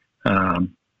again.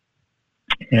 And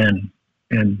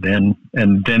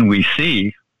then we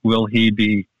see, will he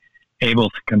be able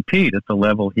to compete at the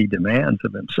level he demands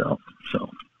of himself?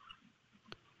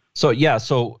 So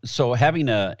having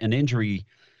an injury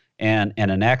and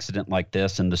an accident like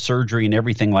this, and the surgery and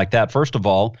everything like that, first of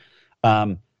all,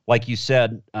 like you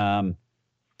said,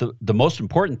 the most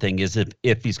important thing is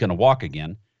if he's going to walk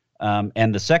again.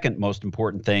 And the second most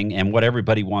important thing, and what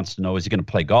everybody wants to know, is he going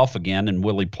to play golf again, and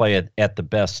will he play it at the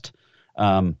best,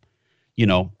 and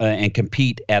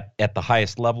compete at the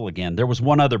highest level again? There was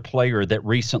one other player that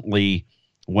recently,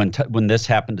 when this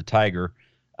happened to Tiger,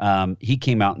 he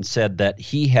came out and said that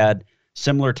he had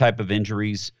similar type of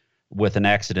injuries with an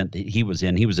accident that he was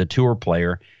in. He was a tour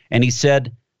player, and he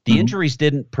said the injuries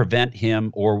didn't prevent him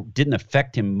or didn't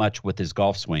affect him much with his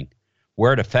golf swing.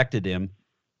 Where it affected him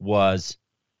was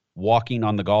walking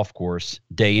on the golf course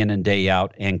day in and day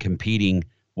out and competing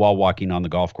while walking on the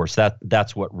golf course.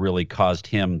 That's what really caused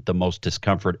him the most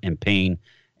discomfort and pain,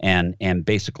 and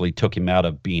basically took him out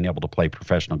of being able to play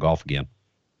professional golf again.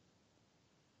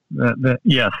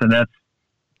 Yes, and that's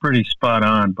pretty spot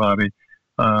on, Bobby.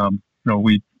 I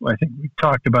think we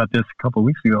talked about this a couple of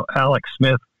weeks ago. Alex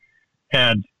Smith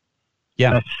had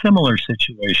a similar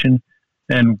situation,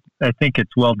 And I think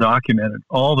it's well documented,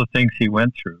 all the things he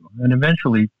went through, and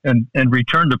eventually, and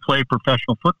returned to play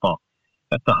professional football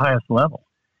at the highest level.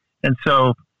 And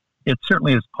so it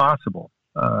certainly is possible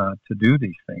to do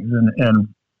these things. And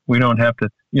we don't have to,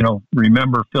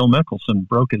 remember Phil Mickelson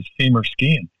broke his femur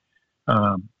skiing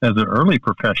as an early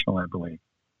professional, I believe,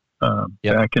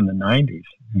 back in the 90s.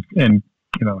 And,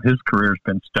 his career's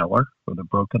been stellar with a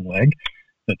broken leg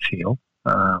that's healed.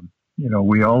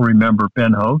 We all remember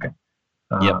Ben Hogan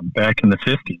back in the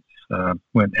 50s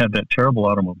when had that terrible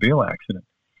automobile accident.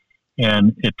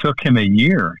 And it took him a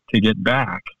year to get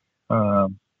back.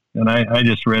 And I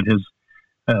just read his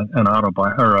not an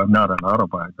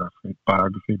autobiography,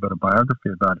 but a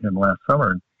biography about him last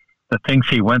summer. And the things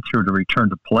he went through to return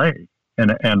to play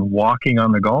and walking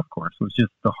on the golf course was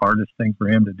just the hardest thing for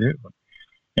him to do.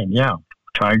 And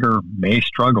Tiger may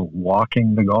struggle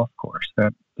walking the golf course.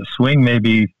 That the swing may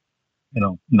be,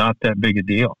 not that big a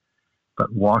deal,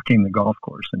 but walking the golf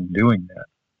course and doing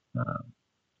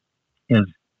that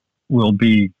will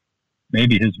be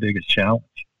maybe his biggest challenge.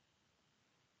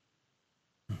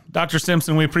 Dr.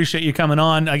 Simpson, we appreciate you coming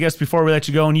on. I guess before we let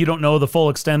you go, and you don't know the full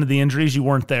extent of the injuries, you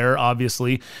weren't there,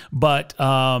 obviously, but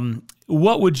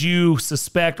what would you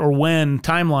suspect, or when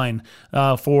timeline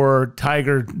for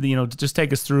Tiger, just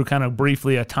take us through kind of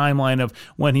briefly a timeline of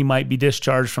when he might be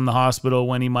discharged from the hospital,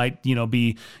 when he might,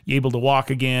 be able to walk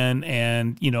again,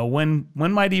 and, when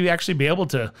might he actually be able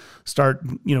to start,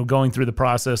 going through the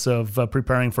process of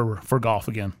preparing for golf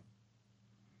again?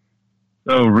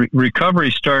 So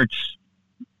recovery starts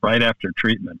right after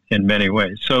treatment in many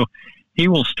ways. So he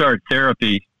will start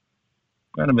therapy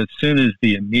kind of as soon as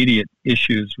the immediate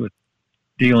issues with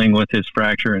dealing with his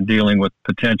fracture and dealing with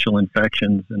potential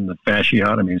infections and the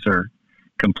fasciotomies are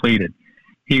completed.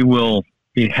 He will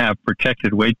have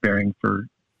protected weight bearing for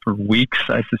weeks,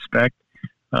 I suspect,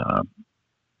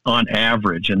 on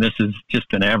average. And this is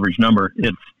just an average number.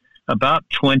 It's about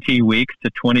 20 weeks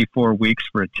to 24 weeks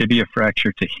for a tibia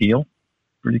fracture to heal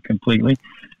pretty completely.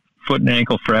 Foot and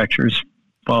ankle fractures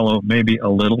follow maybe a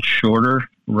little shorter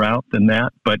route than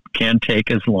that, but can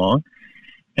take as long.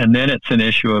 And then it's an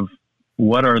issue of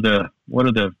what are the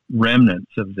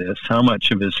remnants of this? How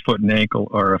much of his foot and ankle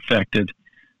are affected?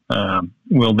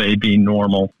 Will they be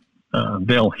normal?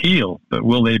 They'll heal, but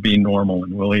will they be normal,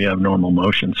 and will he have normal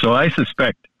motion? So I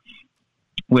suspect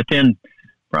within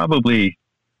probably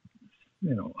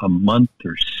a month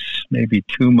or maybe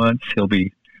 2 months, he'll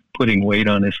be putting weight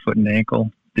on his foot and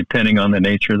ankle, depending on the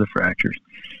nature of the fractures,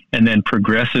 and then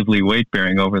progressively weight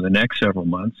bearing over the next several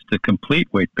months to complete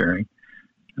weight bearing.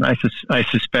 And I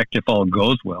suspect if all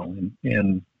goes well,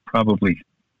 in probably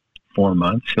 4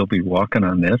 months, he'll be walking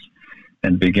on this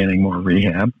and beginning more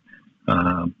rehab.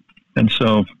 And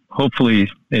so hopefully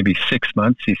maybe 6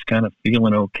 months, he's kind of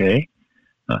feeling okay.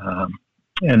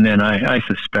 And then I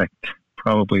suspect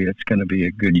probably it's going to be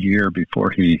a good year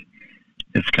before he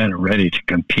is kind of ready to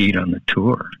compete on the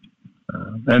tour.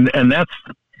 And that's,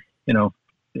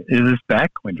 is his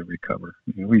back going to recover?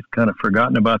 We've kind of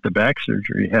forgotten about the back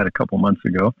surgery he had a couple months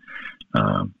ago.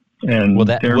 And will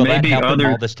that help other...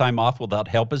 him all this time off? Will that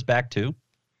help his back too,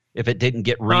 if it didn't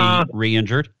get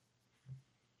re-injured?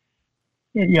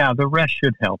 Yeah, the rest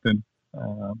should help him.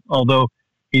 Although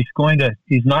he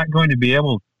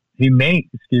may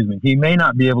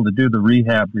not be able to do the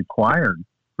rehab required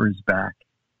for his back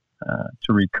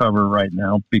to recover right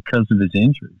now because of his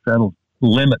injuries. That'll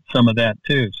limit some of that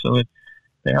too. So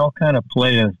they all kind of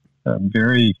play a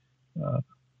very,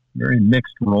 very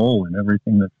mixed role in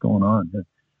everything that's going on.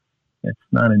 It's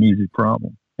not an easy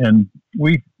problem. And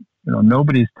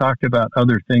nobody's talked about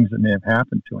other things that may have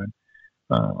happened to him.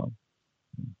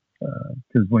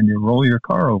 Because when you roll your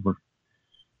car over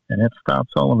and it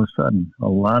stops all of a sudden, a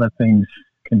lot of things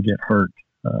can get hurt.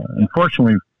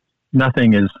 Unfortunately,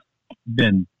 nothing's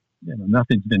been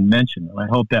mentioned. And I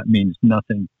hope that means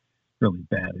nothing really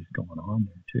bad is going on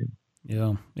there too.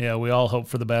 Yeah, we all hope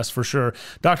for the best for sure.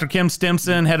 Dr. Kim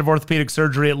Stimson, head of orthopedic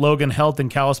surgery at Logan Health in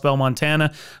Kalispell,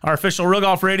 Montana, our official Real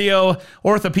Golf Radio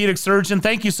orthopedic surgeon.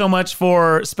 Thank you so much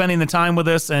for spending the time with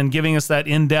us and giving us that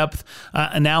in-depth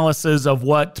analysis of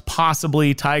what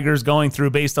possibly Tiger's going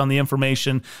through based on the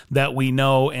information that we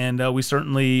know. And we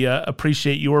certainly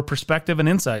appreciate your perspective and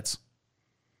insights.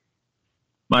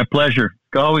 My pleasure.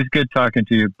 Always good talking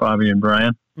to you, Bobby and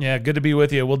Brian. Yeah, good to be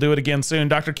with you. We'll do it again soon.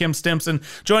 Dr. Kim Stimson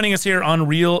joining us here on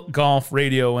Real Golf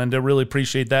Radio, and I really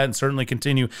appreciate that, and certainly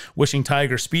continue wishing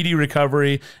Tiger speedy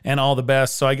recovery and all the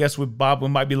best. So I guess with Bob, we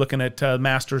might be looking at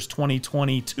Masters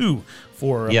 2022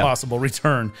 for a possible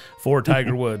return for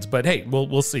Tiger Woods. But hey,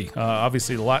 we'll see.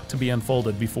 Obviously, a lot to be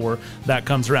unfolded before that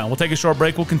comes around. We'll take a short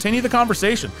break. We'll continue the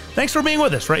conversation. Thanks for being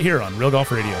with us right here on Real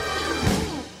Golf Radio.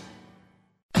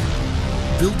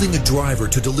 Building a driver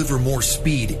to deliver more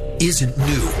speed isn't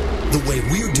new. The way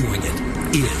we're doing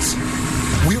it is.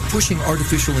 We're pushing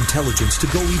artificial intelligence to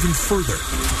go even further.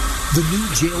 The new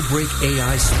Jailbreak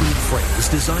AI speed frame is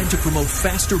designed to promote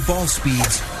faster ball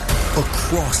speeds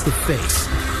across the face.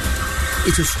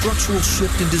 It's a structural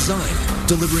shift in design,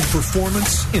 delivering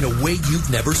performance in a way you've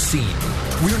never seen.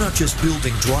 We're not just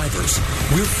building drivers,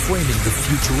 we're framing the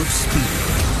future of speed.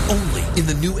 Only in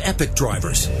the new Epic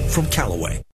drivers from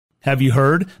Callaway. Have you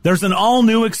heard? There's an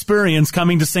all-new experience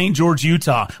coming to St. George,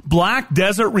 Utah. Black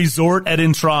Desert Resort at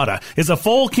Entrada is a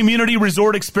full community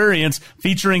resort experience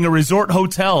featuring a resort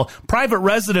hotel, private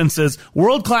residences,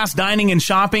 world-class dining and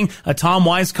shopping, a Tom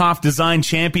Weiskopf-designed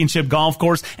championship golf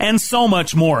course, and so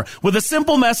much more. With a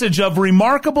simple message of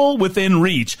remarkable within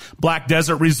reach, Black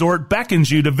Desert Resort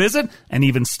beckons you to visit and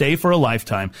even stay for a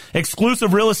lifetime.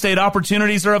 Exclusive real estate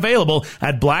opportunities are available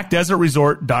at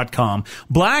blackdesertresort.com.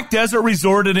 Black Desert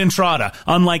Resort at Entrada,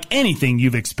 unlike anything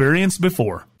you've experienced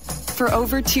before. For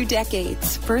over 2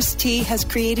 decades, First Tee has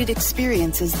created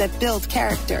experiences that build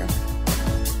character.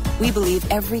 We believe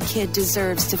every kid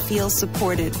deserves to feel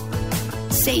supported,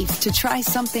 safe to try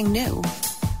something new,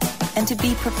 and to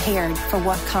be prepared for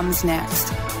what comes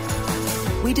next.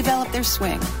 We develop their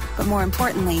swing, but more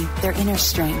importantly, their inner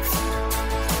strength.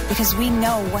 Because we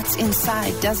know what's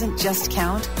inside doesn't just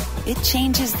count, it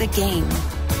changes the game.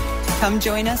 Come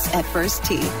join us at First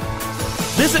Tee.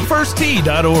 Visit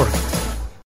firsttee.org.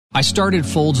 I started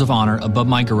Folds of Honor above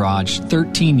my garage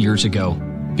 13 years ago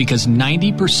because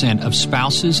 90% of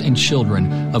spouses and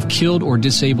children of killed or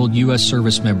disabled U.S.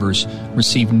 service members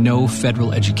receive no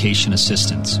federal education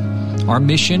assistance. Our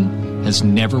mission has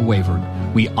never wavered.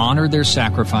 We honor their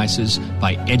sacrifices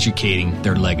by educating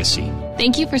their legacy.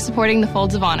 Thank you for supporting the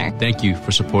Folds of Honor. Thank you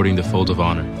for supporting the Fold of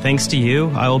Honor. Thanks to you,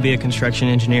 I will be a construction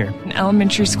engineer, an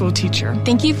elementary school teacher.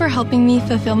 Thank you for helping me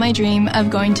fulfill my dream of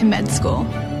going to med school.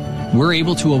 We're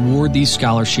able to award these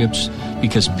scholarships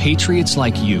because patriots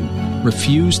like you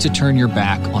refuse to turn your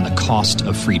back on the cost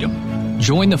of freedom.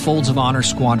 Join the Folds of Honor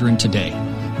Squadron today.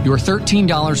 Your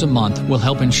 $13 a month will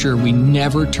help ensure we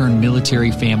never turn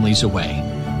military families away.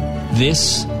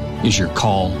 This is your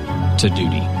call to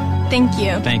duty. Thank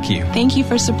you. Thank you. Thank you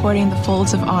for supporting the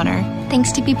Folds of Honor.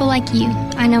 Thanks to people like you,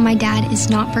 I know my dad is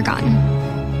not forgotten.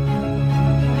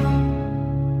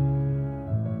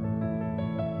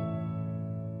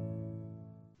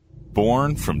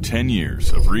 Born from 10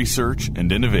 years of research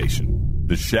and innovation,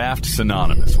 the shaft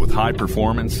synonymous with high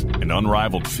performance and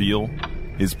unrivaled feel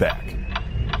is back.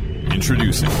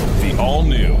 Introducing the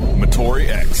all-new Motori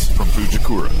X from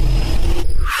Fujikura.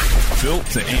 Built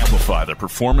to amplify the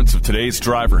performance of today's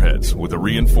driver heads with a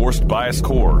reinforced bias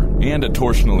core and a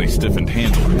torsionally stiffened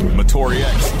handle, Motori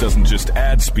X doesn't just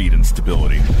add speed and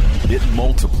stability, it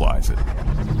multiplies it.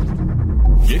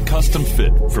 Get custom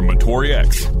fit from Motori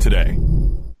X today.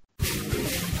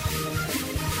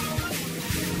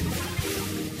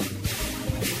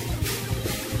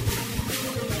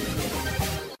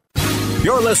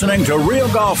 You're listening to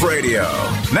Real Golf Radio.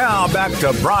 Now back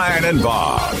to Brian and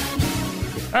Bob.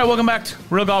 All right, welcome back to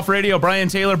Real Golf Radio. Brian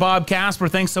Taylor, Bob Casper.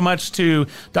 Thanks so much to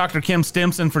Dr. Kim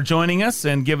Stimson for joining us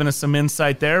and giving us some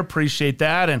insight there. Appreciate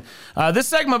that. And this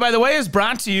segment, by the way, is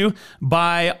brought to you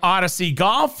by Odyssey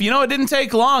Golf. You know, it didn't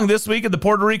take long this week at the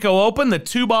Puerto Rico Open. The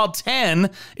 2-ball 10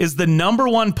 is the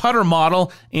 #1 putter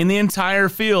model in the entire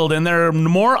field, and there are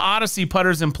more Odyssey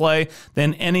putters in play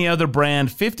than any other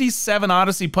brand. 57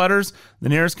 Odyssey putters, the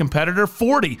nearest competitor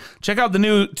 40. Check out the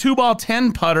new 2-ball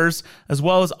 10 putters as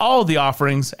well as all of the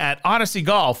offerings at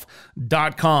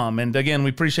odysseygolf.com. And again, we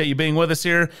appreciate you being with us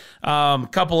here. A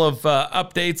couple of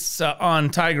updates on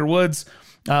Tiger Woods.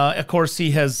 Of course, he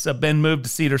has been moved to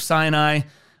Cedars-Sinai.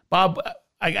 Bob,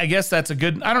 I guess that's a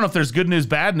good, I don't know if there's good news,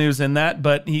 bad news in that,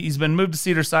 but he's been moved to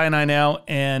Cedars-Sinai now,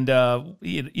 and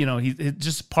he's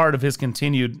just part of his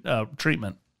continued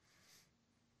treatment.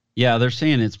 Yeah, they're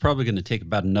saying it's probably going to take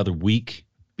about another week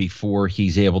before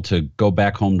he's able to go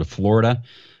back home to Florida,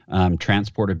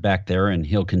 transported back there, and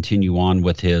he'll continue on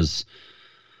with his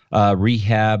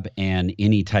rehab and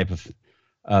any type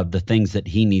of the things that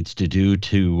he needs to do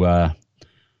to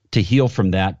heal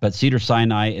from that. But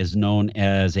Cedars-Sinai is known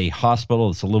as a hospital.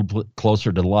 It's a little bit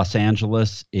closer to Los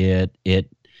Angeles. It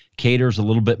caters a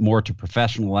little bit more to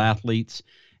professional athletes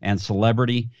and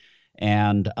celebrity,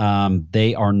 and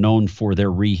they are known for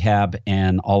their rehab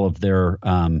and all of their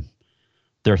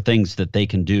things that they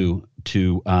can do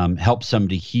to help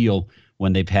somebody heal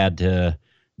when they've had to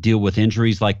deal with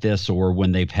injuries like this, or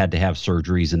when they've had to have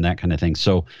surgeries and that kind of thing.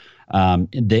 So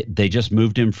they just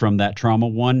moved him from that Trauma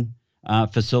One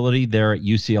facility there at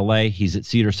UCLA. He's at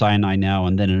Cedars-Sinai now,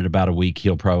 and then in about a week,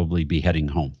 he'll probably be heading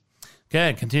home.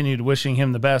 Okay, continued wishing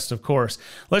him the best, of course.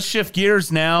 Let's shift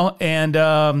gears now, and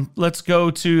let's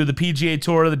go to the PGA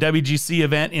Tour, the WGC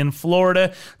event in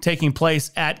Florida, taking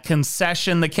place at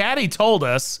Concession. The caddy told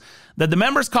us that the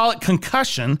members call it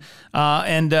concussion,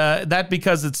 and that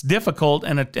because it's difficult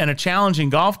and a challenging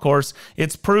golf course,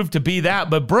 it's proved to be that.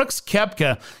 But Brooks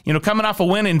Koepka, coming off a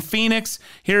win in Phoenix,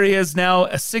 here he is now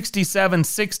a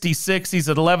 67-66. He's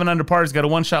at 11 under par. He's got a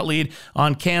one-shot lead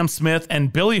on Cam Smith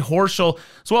and Billy Horschel,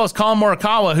 as well as Colin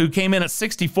Morikawa, who came in at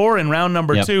 64 in round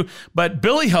number 2. But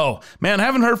Billy Ho, man, I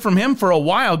haven't heard from him for a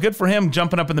while. Good for him,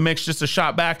 jumping up in the mix, just a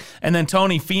shot back. And then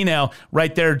Tony Finau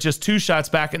right there, just 2 shots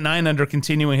back at 9 under,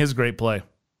 continuing his great play.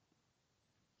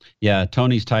 Yeah,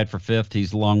 Tony's tied for 5th.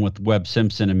 He's along with Webb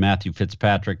Simpson and Matthew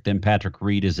Fitzpatrick. Then Patrick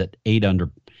Reed is at 8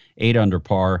 under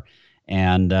par,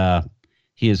 and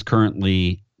he is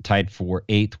currently tied for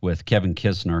 8th with Kevin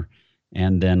Kisner,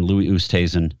 and then Louis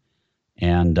Oosthuizen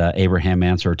and Abraham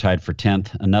Ancer are tied for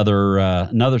 10th.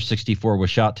 Another 64 was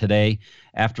shot today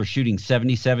after shooting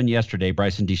 77 yesterday.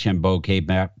 Bryson DeChambeau came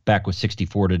back with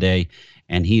 64 today,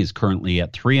 and he is currently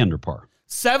at 3 under par.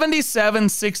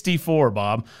 77-64,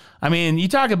 Bob. I mean, you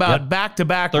talk about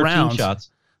back-to-back 13 rounds. shots.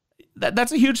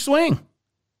 That's a huge swing.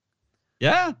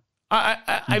 Yeah.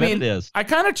 I mean, it is. I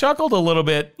kind of chuckled a little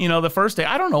bit, the first day.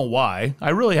 I don't know why.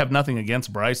 I really have nothing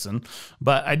against Bryson,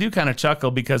 but I do kind of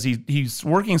chuckle because he's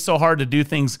working so hard to do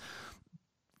things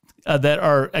that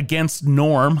are against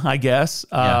norm, I guess,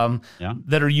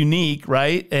 that are unique,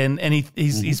 right? And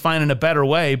he's finding a better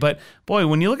way. But boy,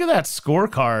 when you look at that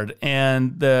scorecard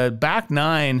and the back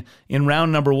 9 in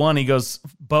round number 1, he goes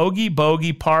bogey,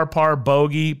 bogey, par, par,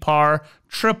 bogey, par,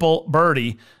 triple,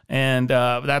 birdie, and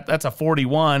that's a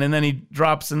 41. And then he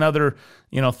drops another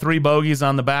 3 bogeys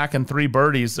on the back and 3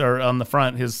 birdies or on the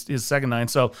front, his second 9.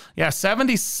 So yeah,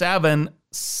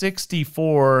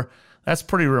 77-64. That's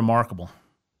pretty remarkable.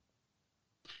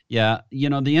 Yeah,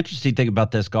 the interesting thing about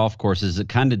this golf course is it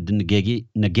kind of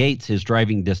negates his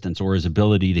driving distance or his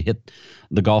ability to hit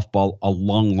the golf ball a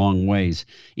long, long ways.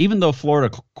 Even though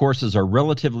Florida courses are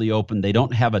relatively open, they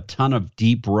don't have a ton of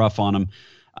deep rough on them.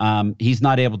 He's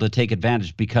not able to take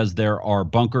advantage because there are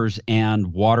bunkers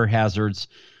and water hazards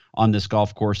on this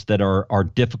golf course that are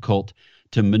difficult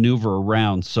to maneuver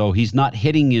around. So he's not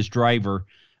hitting his driver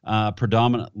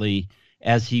predominantly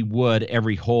as he would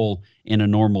every hole in a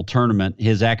normal tournament.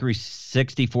 His accuracy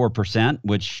 64%,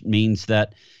 which means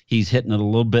that he's hitting it a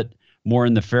little bit more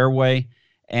in the fairway,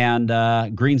 and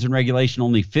greens in regulation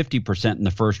only 50% in the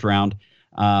first round,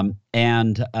 and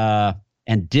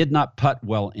did not putt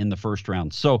well in the first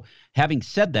round. So having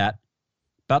said that,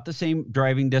 about the same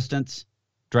driving distance,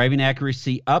 driving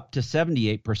accuracy up to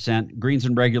 78%, greens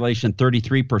in regulation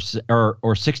 33% or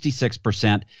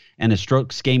 66%, and his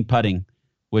strokes gained putting,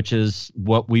 which is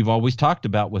what we've always talked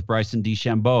about with Bryson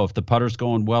DeChambeau. If the putter's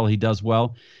going well, he does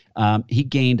well. He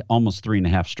gained almost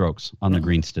 3.5 strokes on the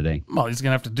greens today. Well, he's going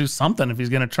to have to do something if he's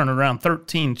going to turn around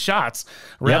 13 shots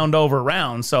round over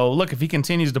round. So, look, if he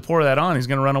continues to pour that on, he's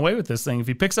going to run away with this thing. If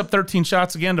he picks up 13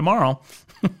 shots again tomorrow...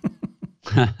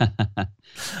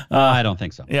 I don't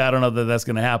think so. Yeah, I don't know that that's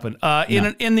going to happen.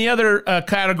 In the other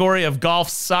category of golf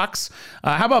sucks,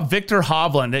 how about Victor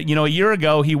Hovland? A year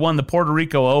ago he won the Puerto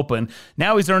Rico Open.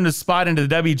 Now he's earned his spot into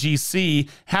the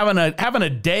WGC. Having a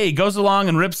day, goes along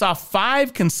and rips off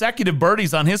 5 consecutive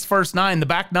birdies on his first 9, the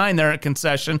back 9 there at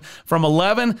Concession, from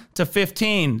 11 to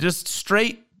 15, just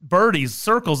straight birdies,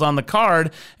 circles on the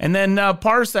card, and then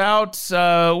pars out.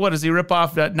 What does he rip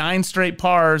off? 9 straight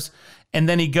pars. And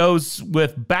then he goes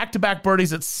with back-to-back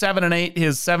birdies at 7 and 8,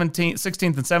 his 16th and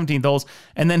 17th holes.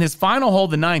 And then his final hole,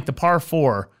 the 9th, the par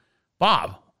 4.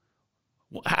 Bob,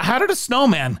 how did a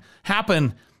snowman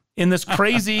happen in this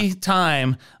crazy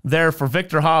time there for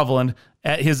Victor Hovland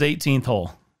at his 18th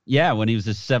hole? Yeah, when he was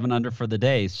a 7 under for the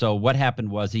day. So what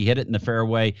happened was he hit it in the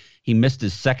fairway. He missed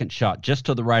his second shot just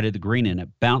to the right of the green, and it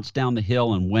bounced down the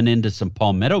hill and went into some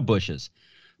palmetto bushes.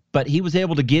 But he was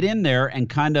able to get in there and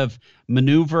kind of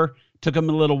maneuver. Took him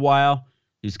a little while.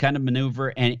 He was kind of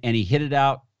maneuver, and he hit it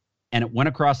out, and it went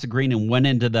across the green and went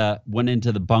into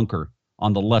the bunker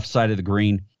on the left side of the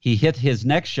green. He hit his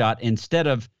next shot. Instead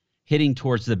of hitting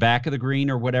towards the back of the green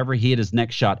or whatever. He hit his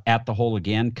next shot at the hole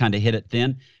again, kind of hit it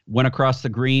thin, went across the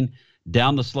green,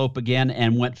 down the slope again,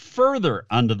 and went further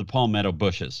under the palmetto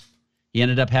bushes. He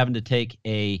ended up having to take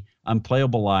a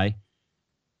unplayable lie.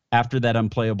 After that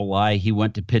unplayable lie, he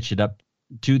went to pitch it up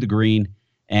to the green,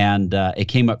 and it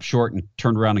came up short and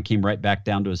turned around and came right back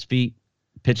down to his feet,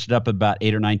 pitched it up about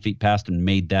 8 or 9 feet past, and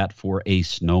made that for a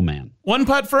snowman. One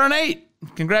putt for an 8.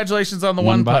 Congratulations on the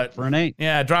one putt for an 8.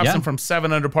 Yeah, it drops him from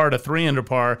 7 under par to 3 under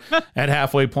par at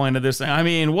halfway point of this thing. I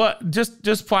mean, what?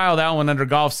 Just file that one under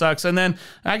golf sucks. And then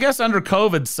I guess under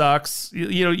COVID sucks.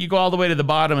 You go all the way to the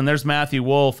bottom, and there's Matthew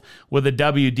Wolff with a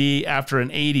WD after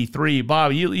an 83.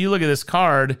 Bob, you look at this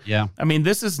card. Yeah. I mean,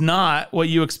 this is not what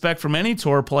you expect from any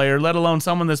tour player, let alone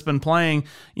someone that's been playing,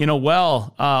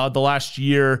 well, the last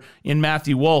year in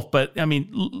Matthew Wolff. But I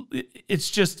mean,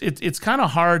 it's kind of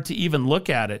hard to even look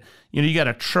at it. You got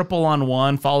a triple on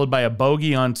 1, followed by a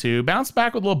bogey on 2, bounce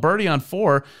back with a little birdie on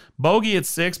 4, bogey at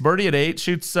 6, birdie at 8,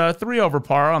 shoots 3 over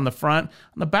par on the front.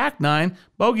 On the back 9,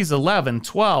 bogey's 11,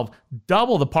 12,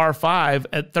 double the par 5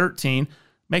 at 13,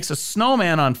 makes a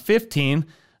snowman on 15,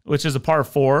 which is a par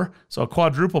 4, so a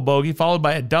quadruple bogey, followed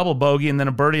by a double bogey, and then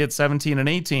a birdie at 17 and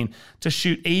 18 to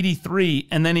shoot 83,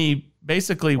 and then he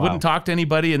basically wouldn't talk to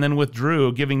anybody and then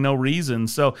withdrew, giving no reason.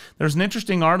 So there's an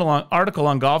interesting article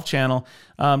on Golf Channel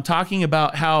talking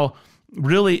about how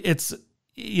really it's,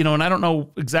 and I don't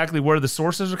know exactly where the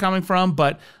sources are coming from,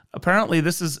 but apparently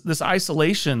this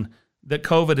isolation that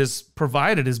COVID has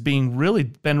provided has been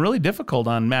really difficult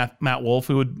on Matt Wolff,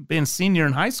 who would be a senior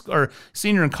in high school or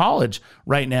senior in college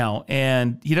right now,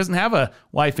 and he doesn't have a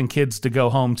wife and kids to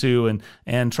go home to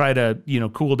and try to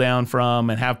cool down from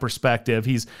and have perspective.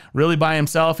 He's really by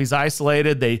himself. He's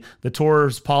isolated. The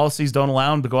tour's policies don't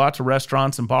allow him to go out to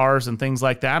restaurants and bars and things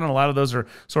like that, and a lot of those are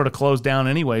sort of closed down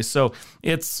anyway. So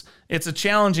it's a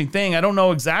challenging thing. I don't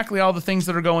know exactly all the things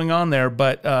that are going on there,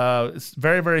 but it's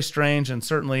very, very strange, and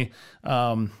certainly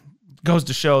goes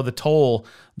to show the toll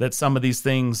that some of these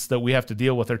things that we have to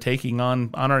deal with are taking on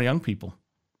our young people.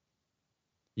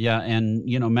 Yeah, and,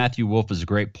 Matthew Wolff is a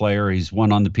great player. He's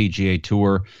won on the PGA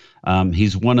Tour.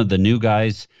 He's one of the new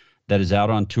guys that is out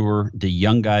on tour, the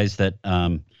young guys that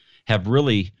have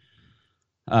really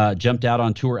jumped out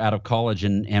on tour out of college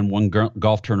and won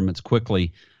golf tournaments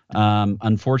quickly.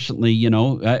 Unfortunately,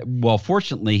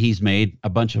 fortunately, he's made a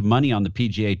bunch of money on the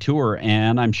PGA Tour,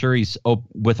 and I'm sure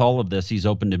with all of this, he's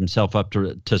opened himself up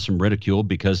to some ridicule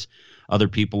because other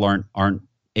people aren't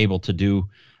able to do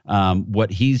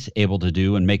what he's able to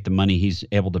do and make the money he's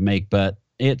able to make. But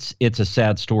it's a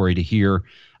sad story to hear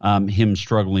him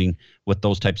struggling with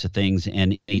those types of things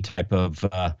and any type of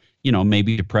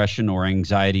maybe depression or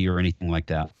anxiety or anything like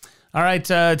that. All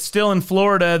right, it's still in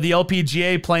Florida, the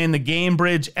LPGA playing the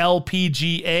Gamebridge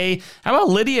LPGA. How about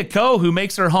Lydia Ko, who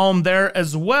makes her home there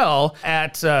as well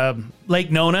at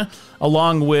Lake Nona,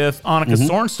 along with Annika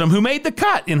Sorenstam, who made the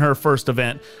cut in her first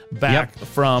event back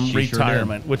from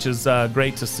retirement, which is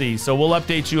great to see. So we'll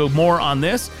update you more on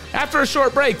this after a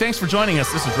short break. Thanks for joining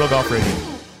us. This is Real Golf Radio.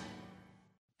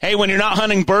 Hey, when you're not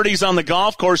hunting birdies on the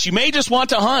golf course, you may just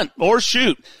want to hunt or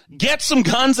shoot. Get some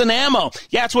guns and ammo.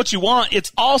 Yeah, it's what you want.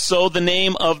 It's also the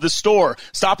name of the store.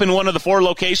 Stop in one of the 4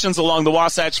 locations along the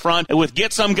Wasatch Front with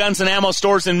Get Some Guns and Ammo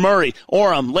stores in Murray,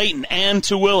 Orem, Layton, and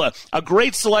Tooele. A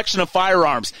great selection of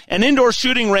firearms, an indoor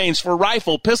shooting range for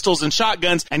rifle, pistols, and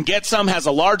shotguns, and Get Some has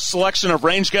a large selection of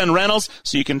range gun rentals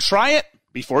so you can try it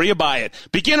before you buy it.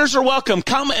 Beginners are welcome.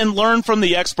 Come and learn from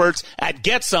the experts at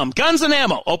Get Some Guns and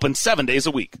Ammo, open 7 days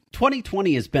a week.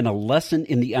 2020 has been a lesson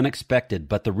in the unexpected,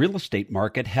 but the real estate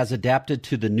market has adapted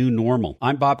to the new normal.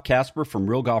 I'm Bob Casper from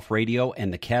Real Golf Radio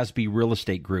and the Casby Real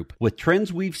Estate Group. With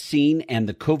trends we've seen and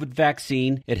the COVID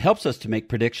vaccine, it helps us to make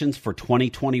predictions for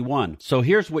 2021. So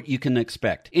here's what you can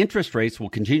expect. Interest rates will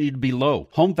continue to be low.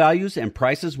 Home values and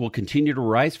prices will continue to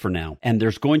rise for now, and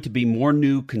there's going to be more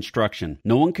new construction.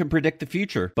 No one can predict the future,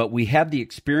 but we have the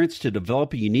experience to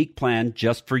develop a unique plan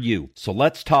just for you. So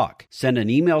let's talk. Send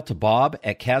an email to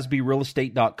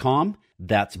bob@casbyrealestate.com.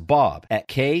 That's Bob at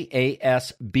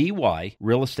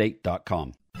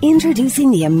KASBYrealestate.com.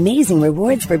 Introducing the Amazing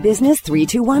Rewards for Business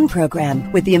 321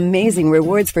 program. With the Amazing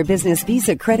Rewards for Business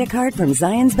Visa credit card from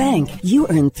Zions Bank, you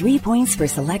earn 3 points for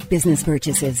select business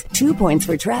purchases, 2 points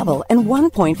for travel, and 1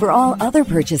 point for all other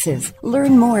purchases.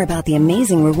 Learn more about the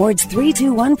Amazing Rewards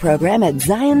 321 program at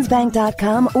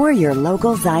zionsbank.com or your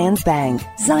local Zions Bank.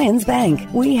 Zions Bank,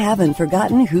 we haven't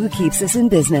forgotten who keeps us in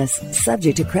business.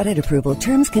 Subject to credit approval,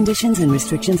 terms, conditions, and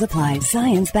restrictions apply.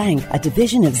 Zions Bank, a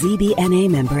division of ZBNA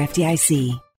member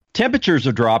FDIC. Temperatures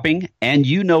are dropping, and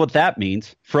you know what that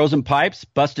means. Frozen pipes,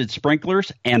 busted sprinklers,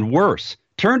 and worse.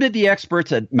 Turn to the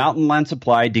experts at Mountain Land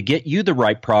Supply to get you the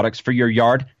right products for your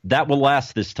yard that will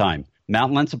last this time.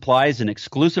 Mountain Land Supply is an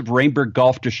exclusive Rainbird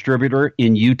golf distributor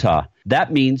in Utah.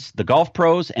 That means the golf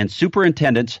pros and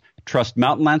superintendents trust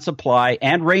Mountain Land Supply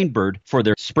and Rainbird for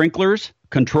their sprinklers,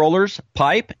 controllers,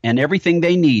 pipe, and everything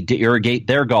they need to irrigate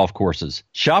their golf courses.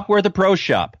 Shop where the pros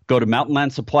shop. Go to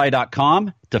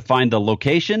mountainlandsupply.com to find the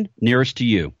location nearest to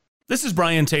you. This is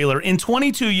Brian Taylor. In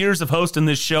 22 years of hosting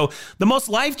this show, the most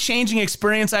life-changing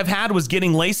experience I've had was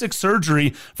getting LASIK surgery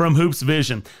from Hoops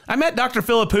Vision. I met Dr.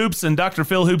 Philip Hoops and Dr.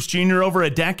 Phil Hoops Jr. over a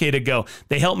decade ago.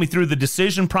 They helped me through the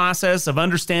decision process of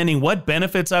understanding what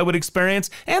benefits I would experience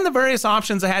and the various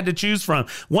options I had to choose from.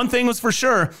 One thing was for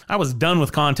sure, I was done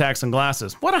with contacts and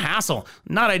glasses. What a hassle.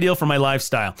 Not ideal for my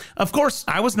lifestyle. Of course,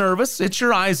 I was nervous. It's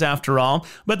your eyes after all.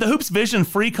 But the Hoops Vision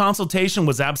free consultation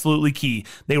was absolutely key.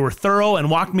 They were thorough and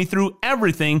walked me through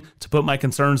everything to put my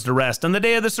concerns to rest. And the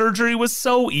day of the surgery was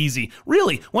so easy.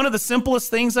 Really, one of the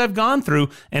simplest things I've gone through,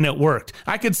 and it worked.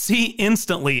 I could see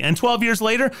instantly. And 12 years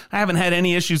later, I haven't had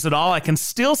any issues at all. I can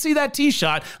still see that tee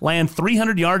shot land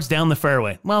 300 yards down the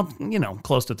fairway. Well,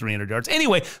 close to 300 yards.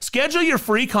 Anyway, schedule your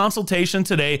free consultation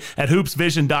today at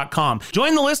hoopsvision.com.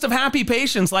 Join the list of happy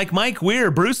patients like Mike Weir,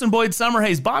 Bruce and Boyd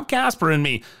Summerhays, Bob Casper, and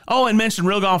me. Oh, and mention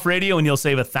Real Golf Radio and you'll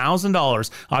save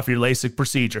 $1,000 off your LASIK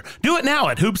procedure. Do it now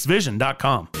at hoopsvision.com.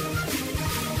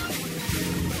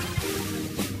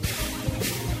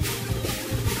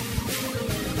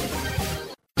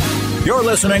 You're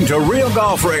listening to Real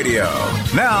Golf Radio.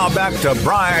 Now back to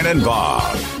Brian and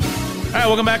Bob. All right,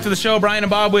 welcome back to the show. Brian and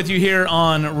Bob with you here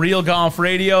on Real Golf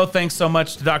Radio. Thanks so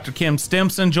much to Dr. Kim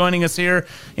Stimson joining us here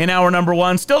in hour number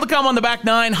one. Still to come on the back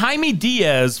nine, Jaime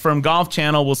Diaz from Golf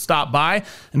Channel will stop by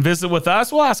and visit with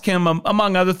us. We'll ask him,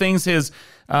 among other things, his,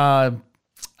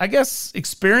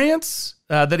 experience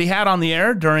that he had on the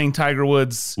air during Tiger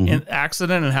Woods'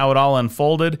 accident and how it all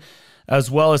unfolded,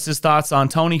 as well as his thoughts on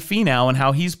Tony Finau and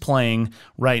how he's playing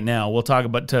right now. We'll talk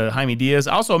about Jaime Diaz.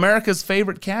 Also, America's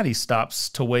favorite caddy stops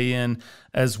to weigh in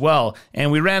as well.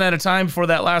 And we ran out of time before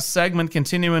that last segment.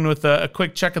 Continuing with a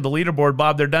quick check of the leaderboard,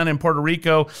 Bob, they're down in Puerto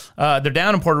Rico,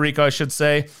 I should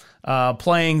say,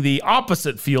 playing the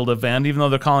opposite field event, even though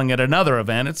they're calling it another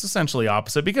event. It's essentially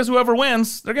opposite because whoever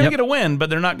wins, they're going to get a win, but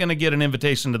they're not going to get an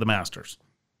invitation to the Masters.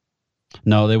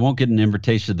 No, they won't get an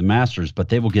invitation to the Masters, but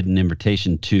they will get an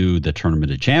invitation to the Tournament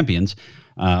of Champions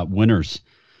winners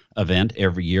event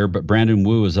every year. But Brandon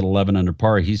Wu is at 11 under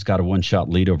par. He's got a one-shot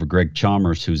lead over Greg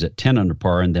Chalmers, who's at 10 under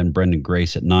par, and then Brendan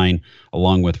Grace at 9,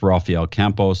 along with Rafael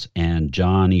Campos, and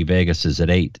Johnny Vegas is at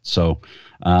 8. So,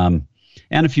 and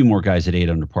a few more guys at 8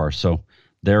 under par. So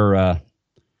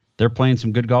they're playing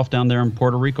some good golf down there in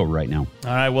Puerto Rico right now. All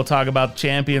right, we'll talk about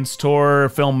Champions Tour.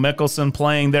 Phil Mickelson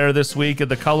playing there this week at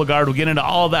the Color Guard. We'll get into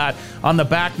all that on the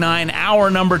back nine,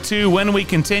 hour number 2, when we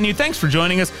continue. Thanks for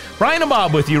joining us. Brian and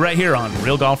Bob with you right here on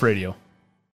Real Golf Radio.